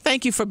Bayo.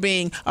 Thank you for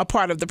being a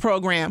part of the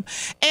program.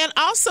 And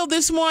also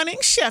this morning,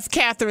 Chef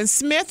Catherine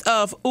Smith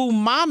of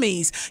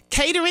Umami's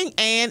Catering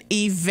and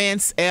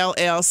Events,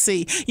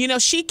 LLC. You know,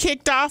 she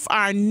kicked off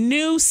our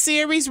new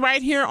series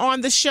right here on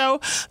the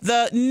show,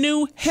 the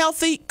new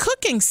Healthy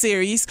Cooking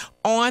series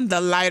on the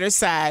lighter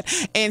side.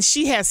 And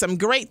she has some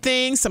great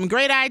things, some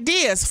great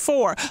ideas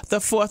for the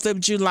 4th of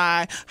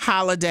July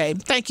holiday.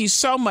 Thank you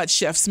so much,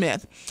 Chef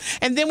Smith.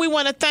 And then we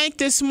want to thank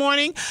this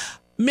morning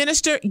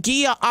Minister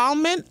Gia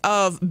Allman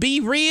of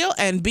Be Real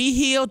and Be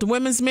Healed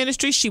Women's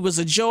Ministry. She was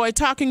a joy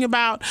talking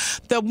about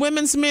the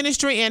women's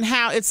ministry and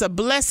how it's a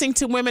blessing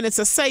to women. It's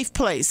a safe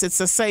place.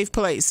 It's a safe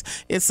place.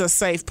 It's a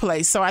safe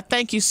place. So I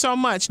thank you so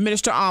much,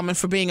 Minister Allman,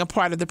 for being a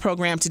part of the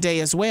program today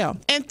as well.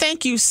 And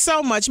thank you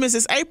so much,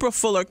 Mrs. April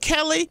Fuller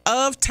Kelly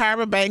of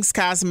Tyra Banks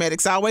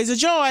Cosmetics. Always a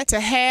joy to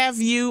have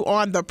you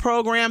on the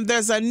program.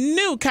 There's a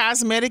new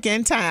cosmetic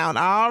in town.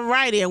 All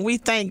righty. And we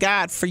thank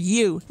God for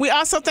you. We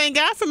also thank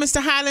God for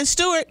Mr. Highland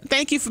Stewart.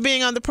 Thank you for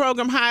being on the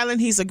program,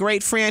 Highland. He's a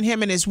great friend.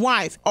 Him and his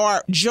wife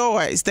are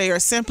joys. They are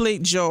simply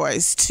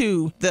joys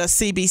to the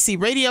CBC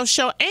radio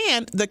show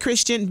and the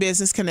Christian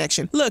Business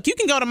Connection. Look, you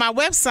can go to my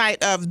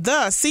website of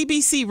the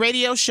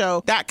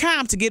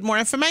cbcradioshow.com to get more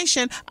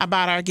information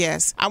about our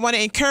guests. I want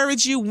to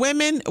encourage you,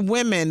 women,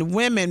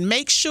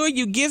 make sure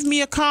you give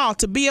me a call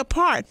to be a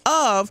part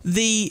of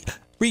the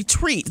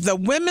retreat, the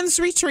women's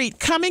retreat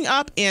coming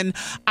up in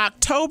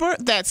October.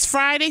 That's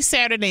Friday,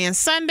 Saturday, and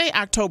Sunday,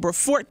 October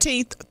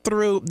 14th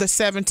through the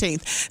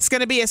 17th. It's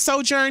going to be a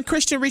Sojourn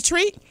Christian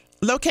retreat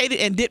located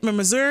in Dittmer,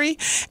 Missouri.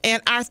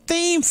 And our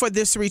theme for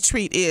this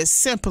retreat is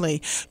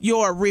simply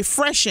your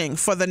refreshing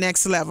for the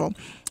next level.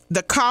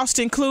 The cost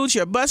includes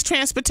your bus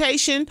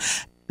transportation,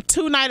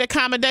 2-night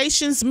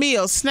accommodations,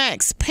 meals,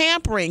 snacks,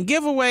 pampering,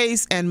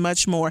 giveaways, and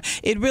much more.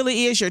 It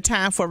really is your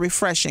time for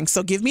refreshing.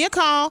 So give me a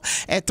call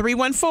at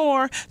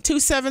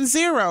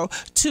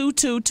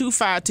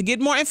 314-270-2225 to get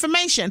more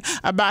information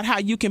about how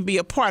you can be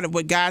a part of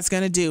what God's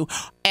going to do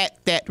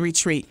at that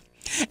retreat.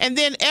 And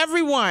then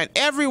everyone,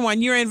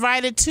 you're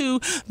invited to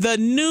the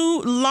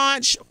new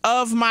launch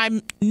of my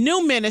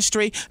new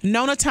ministry,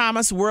 Nona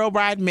Thomas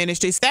Worldwide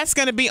Ministries. That's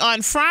going to be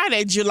on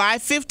Friday, July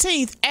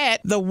 15th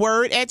at the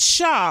Word at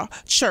Shaw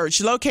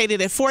Church,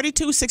 located at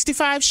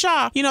 4265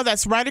 Shaw. You know,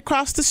 that's right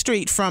across the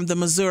street from the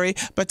Missouri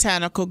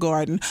Botanical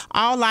Garden.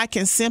 All I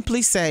can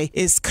simply say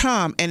is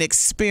come and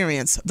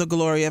experience the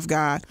glory of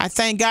God. I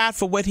thank God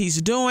for what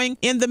he's doing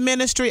in the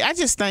ministry. I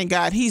just thank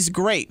God. He's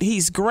great.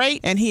 He's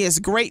great, and he is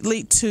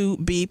greatly to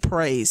be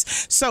praised.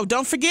 So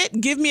don't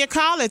forget, give me a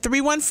call at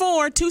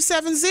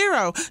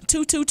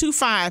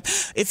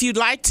 314-270-2225. If you'd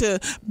like to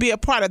be a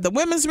part of the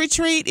women's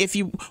retreat, if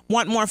you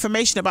want more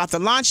information about the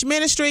launch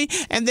ministry,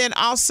 and then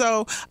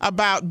also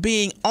about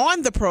being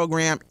on the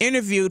program,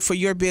 interviewed for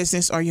your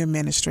business or your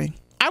ministry.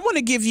 I want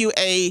to give you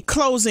a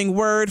closing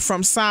word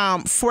from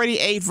Psalm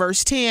 48,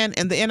 verse 10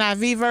 in the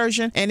NIV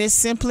version, and it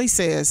simply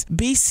says,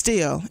 "Be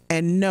still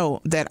and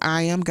know that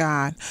I am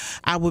God.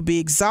 I will be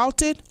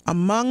exalted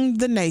among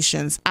the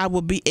nations. I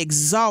will be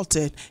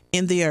exalted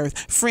in the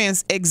earth."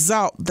 Friends,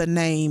 exalt the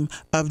name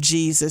of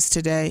Jesus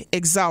today.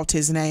 Exalt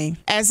his name.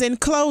 As in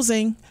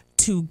closing,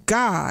 to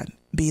God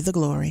be the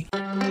glory.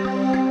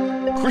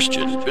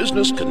 Christian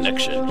Business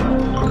Connection,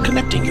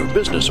 connecting your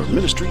business or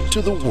ministry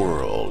to the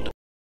world.